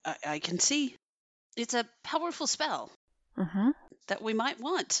 I can see. It's a powerful spell that we might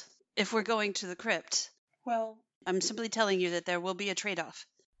want if we're going to the crypt. Well, I'm simply telling you that there will be a trade-off.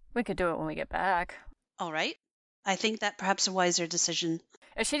 We could do it when we get back. All right. I think that perhaps a wiser decision.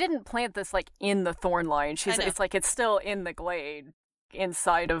 And she didn't plant this like in the thorn line. It's like it's still in the glade,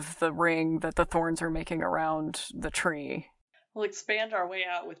 inside of the ring that the thorns are making around the tree. we'll expand our way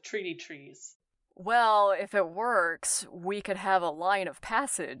out with treaty trees. Well, if it works, we could have a line of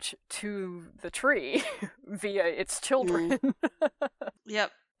passage to the tree via its children.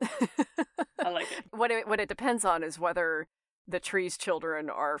 Yep. I like it. What it depends on is whether the tree's children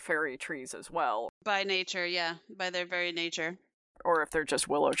are fairy trees as well, By nature, yeah. By their very nature. or if they're just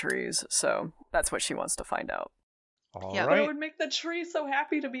willow trees. So that's what she wants to find out. All Yeah. But it right. would make the tree so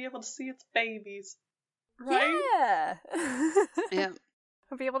happy to be able to see its babies. Right? Yeah. Yeah.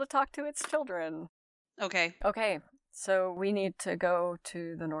 We'll be able to talk to its children. Okay. Okay, so we need to go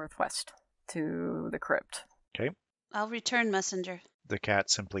to the northwest, to the crypt. I'll return, messenger. The cat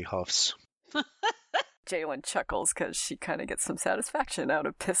simply huffs. Jalen chuckles because she kind of gets some satisfaction out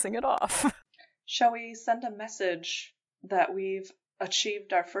of pissing it off. Shall we send a message that we've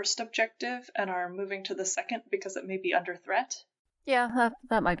achieved our first objective and are moving to the second because it may be under threat? Yeah,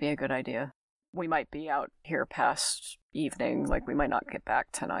 that might be a good idea. We might be out here past evening, like we might not get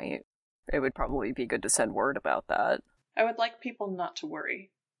back tonight. It would probably be good to send word about that. I would like people not to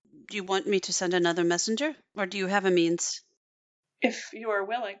worry. Do you want me to send another messenger? Or do you have a means? If you are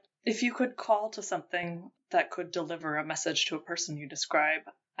willing, if you could call to something that could deliver a message to a person you describe,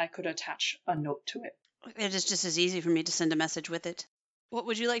 I could attach a note to it. It is just as easy for me to send a message with it. What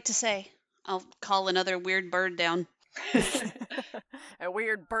would you like to say? I'll call another weird bird down. A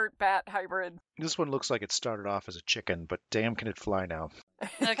weird bird-bat hybrid. This one looks like it started off as a chicken, but damn can it fly now.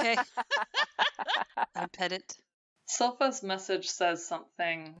 Okay. I pet it. Silpha's message says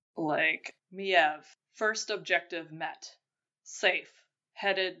something like, Miev, first objective met. Safe.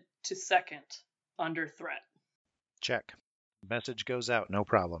 Headed to second. Under threat. Check. Message goes out, no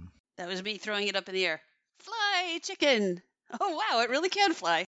problem. That was me throwing it up in the air. Fly, chicken! Oh, wow, it really can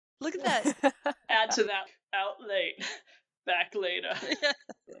fly. Look at that. Add to that, out late. Back later.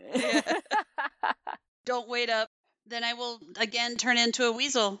 Yeah. Don't wait up. Then I will again turn into a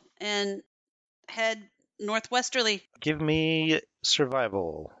weasel and head northwesterly. Give me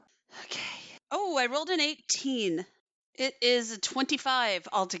survival. Okay. Oh, I rolled an 18. It is a 25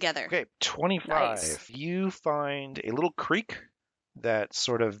 altogether. Okay, 25. Nice. You find a little creek that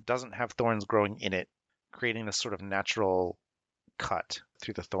sort of doesn't have thorns growing in it, creating this sort of natural cut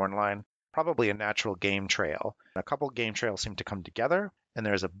through the thorn line. Probably a natural game trail. A couple game trails seem to come together, and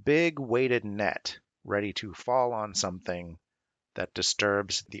there's a big weighted net ready to fall on something that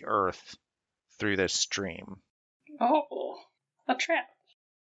disturbs the earth through this stream. Oh, a trap.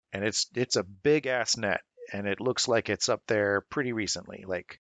 And it's a big ass net, and it looks like it's up there pretty recently,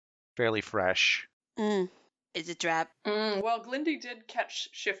 like fairly fresh. Is it trap? Well, Glindy did catch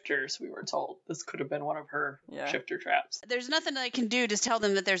shifters, we were told. This could have been one of her shifter traps. There's nothing I can do to tell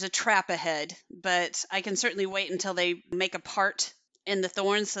them that there's a trap ahead, but I can certainly wait until they make a part in the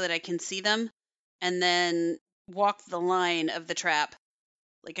thorns so that I can see them, and then walk the line of the trap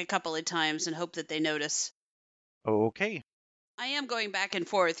like a couple of times and hope that they notice. Okay. I am going back and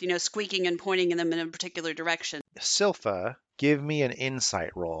forth, squeaking and pointing them in a particular direction. Silpha, give me an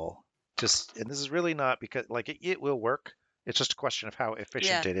insight roll. And this is really not because, it will work. It's just a question of how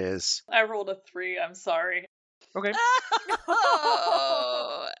efficient it is. I rolled a 3, I'm sorry. Okay.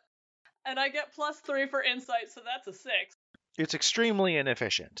 Oh! And I get +3 for insight, so that's a 6. It's extremely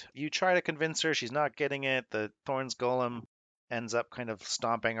inefficient. You try to convince her, she's not getting it. The Thorns Golem ends up kind of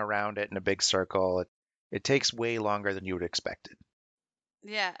stomping around it in a big circle. It takes way longer than you would expected.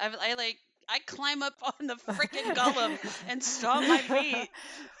 Yeah, I climb up on the frickin' golem and stomp my feet.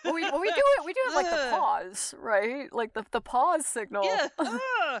 Well, we do it like the Ugh. pause, right? Like the pause signal.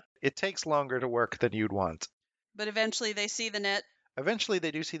 Yeah. It takes longer to work than you'd want. But eventually they see the net. Eventually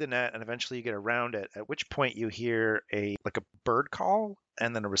they do see the net, and eventually you get around it, at which point you hear a bird call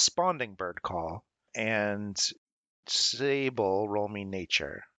and then a responding bird call. And Sable, roll me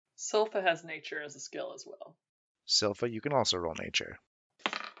nature. Silpha has nature as a skill as well. Silpha, you can also roll nature.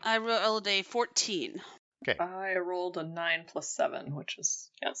 I rolled a 14. I rolled a 9 + 7, which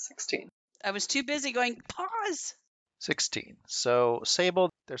is 16. I was too busy going, pause! 16. So, Sable,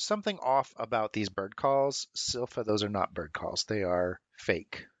 there's something off about these bird calls. Silpha, those are not bird calls. They are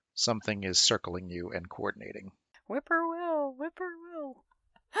fake. Something is circling you and coordinating. Whippoorwill, whippoorwill.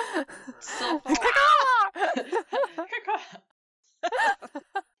 Silpha.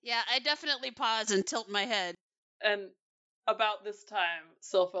 Yeah, I definitely pause and tilt my head. And about this time,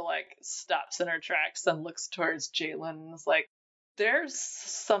 Silpha stops in her tracks and looks towards Jalen and is like, "There's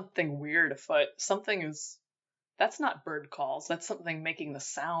something weird afoot. That's not bird calls. That's something making the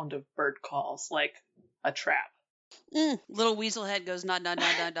sound of bird calls, like a trap." Little weasel head goes nod, nod,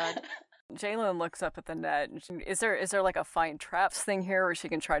 nod, nod, nod. Jalen looks up at the net. And is there like a find traps thing here where she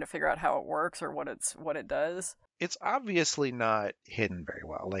can try to figure out how it works or what it does? It's obviously not hidden very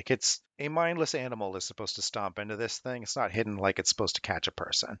well. Like, it's a mindless animal is supposed to stomp into this thing. It's not hidden like it's supposed to catch a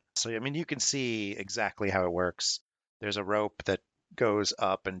person. So, I mean, you can see exactly how it works. There's a rope that goes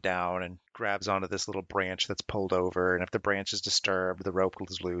up and down and grabs onto this little branch that's pulled over. And if the branch is disturbed, the rope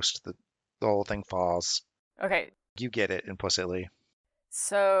is loosed. The whole thing falls. Okay, You get it implicitly.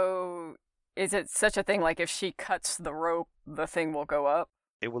 so is it such a thing like if she cuts the rope, the thing will go up?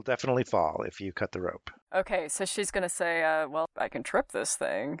 It will definitely fall if you cut the rope. Okay, so she's going to say, well, I can trip this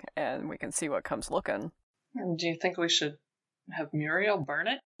thing, and we can see what comes looking. Do you think we should have Muriel burn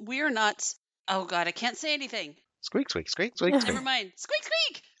it? We're not. Oh god, I can't say anything. Squeak, squeak, squeak, squeak, Never squeak. mind. Squeak,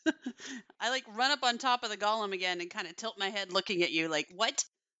 squeak! I run up on top of the golem again and kind of tilt my head looking at you like, what?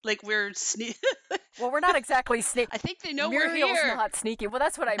 Like we're Well, we're not exactly sneaky. I think they know Muriel's we're here. not sneaky. Well,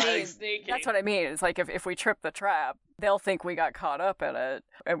 that's what I mean. Sneaky. That's what I mean. It's like if we trip the trap, they'll think we got caught up in it,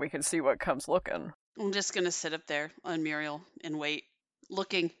 and we can see what comes looking. I'm just going to sit up there on Muriel and wait,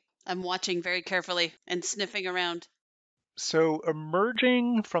 looking. I'm watching very carefully and sniffing around. So,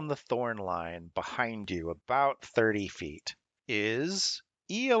 emerging from the thorn line behind you, about 30 feet, is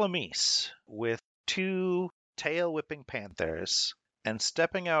Ealamise with 2 tail-whipping panthers. And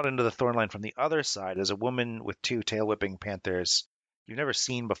stepping out into the thorn line from the other side is a woman with 2 tail-whipping panthers you've never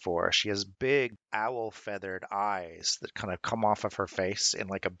seen before. She has big owl-feathered eyes that kind of come off of her face in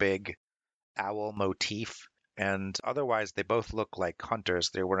like a big owl motif. And otherwise, they both look like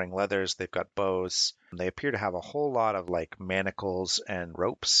hunters. They're wearing leathers, they've got bows. They appear to have a whole lot of manacles and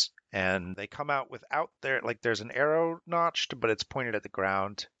ropes. And they come out without there's an arrow notched, but it's pointed at the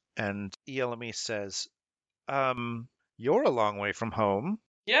ground. And Ealamise says, "You're a long way from home."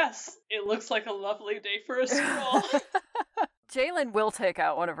 Yes, it looks like a lovely day for a stroll. Jalen will take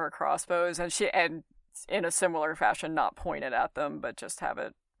out one of her crossbows, and in a similar fashion, not point it at them, but just have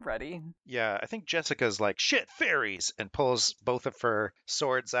it ready. Yeah, I think Jessica's like, "Shit, fairies!" and pulls both of her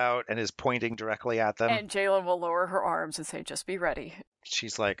swords out and is pointing directly at them. And Jalen will lower her arms and say, "Just be ready."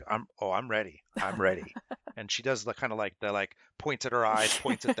 She's like, I'm ready. I'm ready." And she does the kind of points at her eyes,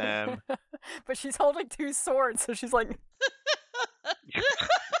 points at them. But she's holding 2 swords, so she's like, She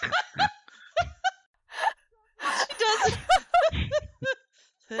does.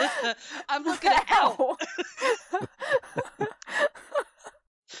 I'm looking at "Ow!"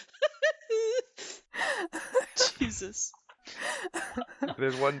 Jesus.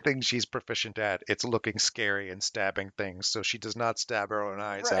 There's one thing she's proficient at. It's looking scary and stabbing things, so she does not stab her own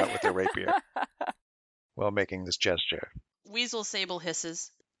eyes out with her rapier while making this gesture. Weasel Sable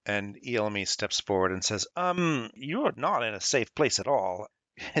hisses. And Ealamise steps forward and says, "You're not in a safe place at all.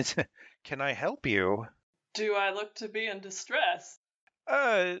 Can I help you?" Do I look to be in distress?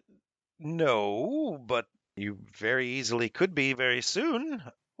 No, but you very easily could be very soon."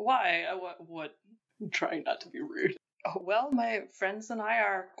 Why? What? I'm trying not to be rude. Oh, well, my friends and I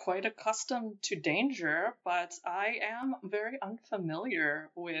are quite accustomed to danger, but I am very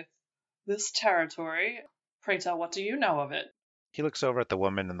unfamiliar with this territory. Pray tell, what do you know of it? He looks over at the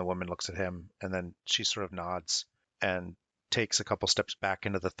woman, and the woman looks at him, and then she sort of nods. And takes a couple steps back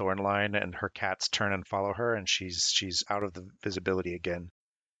into the thorn line, and her cats turn and follow her, and she's out of the visibility again.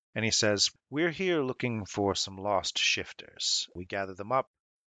 And he says, "We're here looking for some lost shifters. We gather them up.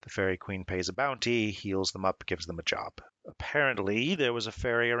 The Fairy Queen pays a bounty, heals them up, gives them a job. Apparently, there was a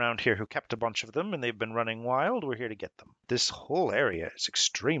fairy around here who kept a bunch of them, and they've been running wild. We're here to get them. This whole area is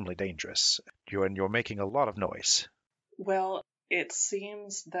extremely dangerous, and you're making a lot of noise." Well, it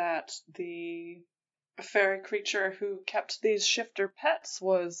seems that the fairy creature who kept these shifter pets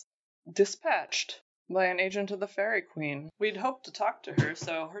was dispatched by an agent of the Fairy Queen. We'd hoped to talk to her,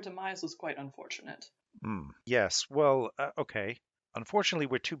 so her demise was quite unfortunate. Yes, well, okay. Unfortunately,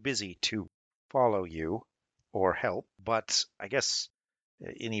 we're too busy to follow you or help, but I guess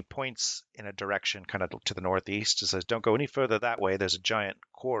he points in a direction kind of to the northeast. It says, "Don't go any further that way. There's a giant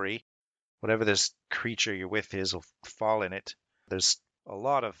quarry. Whatever this creature you're with is will fall in it. There's a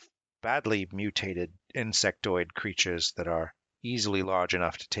lot of badly mutated insectoid creatures that are easily large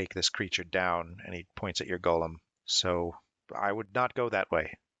enough to take this creature down," and he points at your golem. "So I would not go that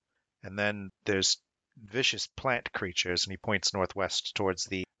way. And then there's vicious plant creatures," and he points northwest towards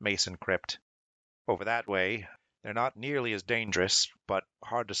the Mason Crypt. "Over that way, they're not nearly as dangerous, but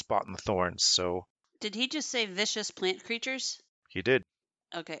hard to spot in the thorns, so..." Did he just say vicious plant creatures? He did.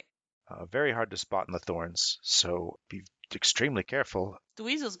 Okay. Very hard to spot in the thorns, so be extremely careful. The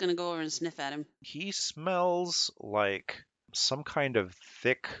weasel's gonna go over and sniff at him. He smells like some kind of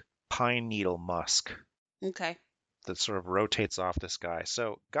thick pine needle musk Okay. that sort of rotates off this guy.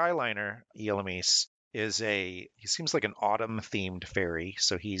 So Guyliner, Elamis, he seems like an autumn-themed fairy,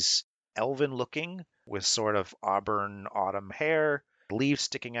 so he's elven-looking with sort of auburn autumn hair, leaves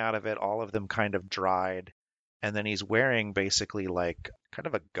sticking out of it, all of them kind of dried, and then he's wearing basically like kind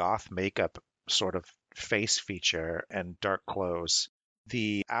of a goth makeup sort of face feature and dark clothes.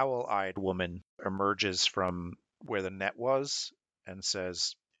 The owl-eyed woman emerges from where the net was and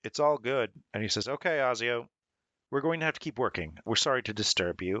says, "It's all good." And he says, "Okay, Azio, we're going to have to keep working. We're sorry to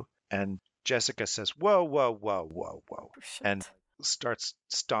disturb you." And Jessica says, "Whoa, whoa, whoa, whoa, whoa," and starts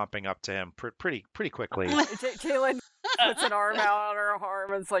stomping up to him pretty quickly. Jalen puts an arm out on her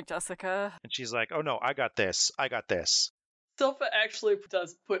arm and it's like, "Jessica." And she's like, "Oh no, I got this. I got this." Silpha actually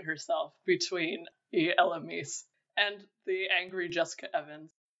does put herself between Elamis and the angry Jessica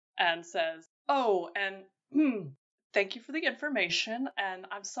Evans and says, "Oh, and thank you for the information, and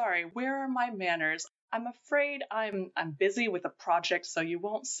I'm sorry, where are my manners? I'm afraid I'm busy with a project, so you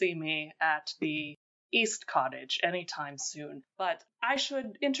won't see me at the East Cottage anytime soon. But I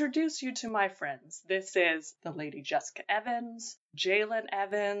should introduce you to my friends. This is the Lady Jessica Evans, Jalen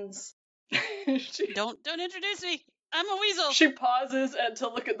Evans." Don't introduce me. I'm a weasel. She pauses to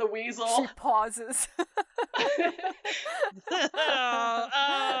look at the weasel. She pauses.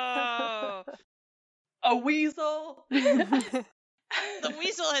 Oh. A weasel. The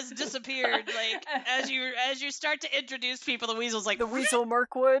weasel has disappeared. Like as you start to introduce people, the weasel's like The weasel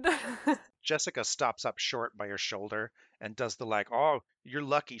Mirkwood. Jessica stops up short by her shoulder and does the like, "Oh, you're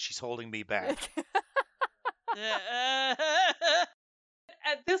lucky she's holding me back."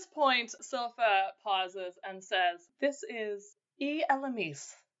 At this point, Silpha pauses and says, "This is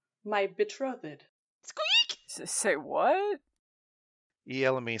Elamis, my betrothed." Squeak! Say what?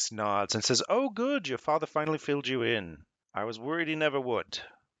 Elamis nods and says, "Oh, good, your father finally filled you in. I was worried he never would.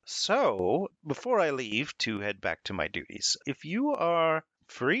 So, before I leave to head back to my duties, if you are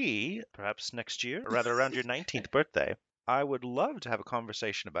free, perhaps next year, or rather around your 19th birthday, I would love to have a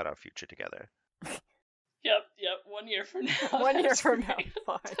conversation about our future together." Yep, 1 year from now. 1 year That's from now, great.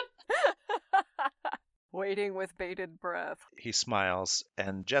 fine. Waiting with bated breath. He smiles,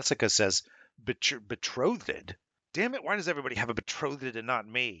 and Jessica says, "Betrothed? Damn it, why does everybody have a betrothed and not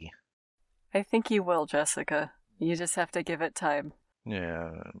me?" I think you will, Jessica. You just have to give it time.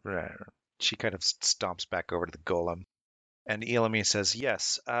 Yeah, right. She kind of stomps back over to the golem. And Elami says,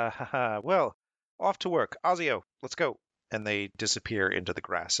 "Yes, well, off to work. Azio, let's go." And they disappear into the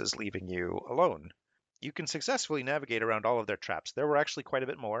grasses, leaving you alone. You can successfully navigate around all of their traps. There were actually quite a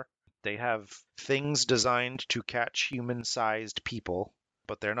bit more. They have things designed to catch human-sized people,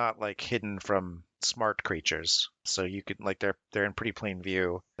 but they're not like hidden from smart creatures. So you could they're in pretty plain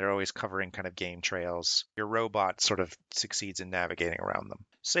view. They're always covering kind of game trails. Your robot sort of succeeds in navigating around them.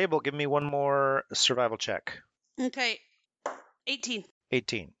 Sable, give me one more survival check. Okay. 18.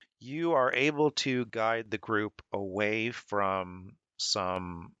 18. You are able to guide the group away from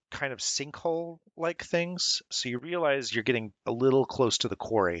some kind of sinkhole-like things. So you realize you're getting a little close to the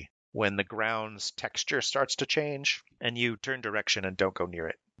quarry when the ground's texture starts to change, and you turn direction and don't go near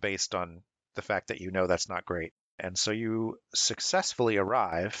it based on the fact that you know that's not great. And so you successfully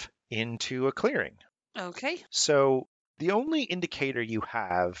arrive into a clearing. Okay. So The only indicator you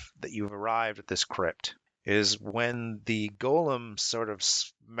have that you've arrived at this crypt is when the golem sort of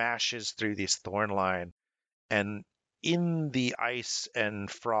smashes through this thorn line, and in the ice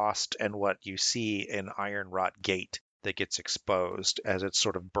and frost and what you see an iron wrought gate that gets exposed as it's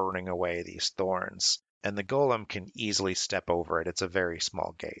sort of burning away these thorns. And the golem can easily step over it. It's a very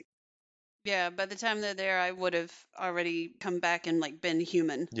small gate. Yeah, by the time they're there, I would have already come back and like been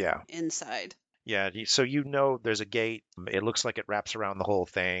human Yeah. inside. Yeah, so you know there's a gate. It looks like it wraps around the whole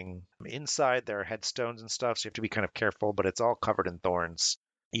thing. Inside there are headstones and stuff, so you have to be kind of careful, but it's all covered in thorns.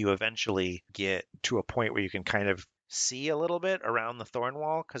 You eventually get to a point where you can kind of see a little bit around the thorn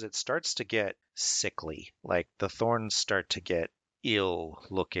wall because it starts to get sickly. Like the thorns start to get ill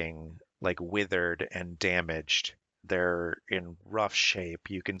looking, like withered and damaged. They're in rough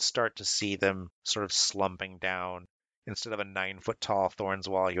shape. You can start to see them sort of slumping down. Instead of a 9-foot tall thorns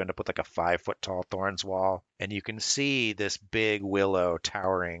wall, you end up with like a 5-foot tall thorns wall. And you can see this big willow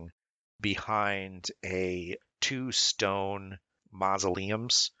towering behind two stone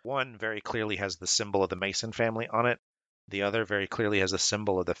mausoleums. One very clearly has the symbol of the Mason family on it. The other very clearly has the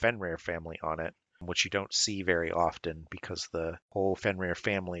symbol of the Fenrir family on it, which you don't see very often because the whole Fenrir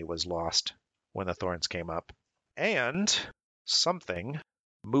family was lost when the thorns came up. And something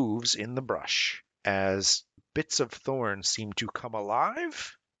moves in the brush as bits of thorns seem to come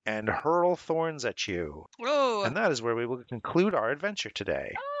alive and hurl thorns at you. Whoa! And that is where we will conclude our adventure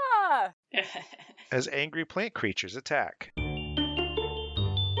today, Ah! as angry plant creatures attack.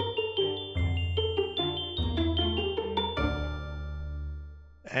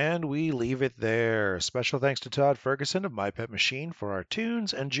 And we leave it there. Special thanks to Todd Ferguson of My Pet Machine for our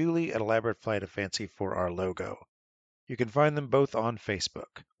tunes and Julie at Elaborate Flight of Fancy for our logo. You can find them both on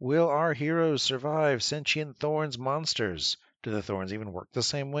Facebook. Will our heroes survive sentient thorns monsters? Do the thorns even work the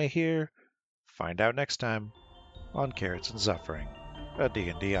same way here? Find out next time on Carrots and Suffering, a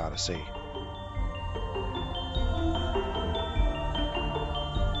D&D Odyssey.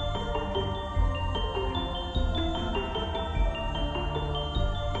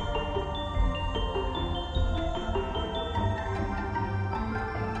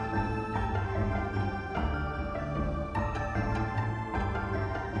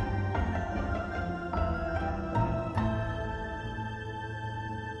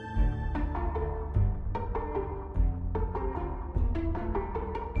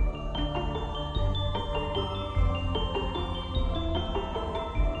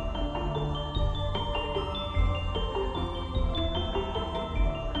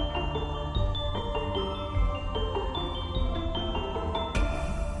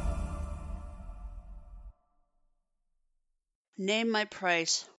 Name my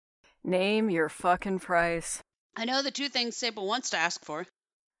price. Name your fucking price. I know the 2 things Sable wants to ask for.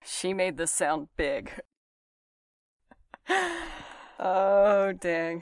 She made this sound big. Oh, dang.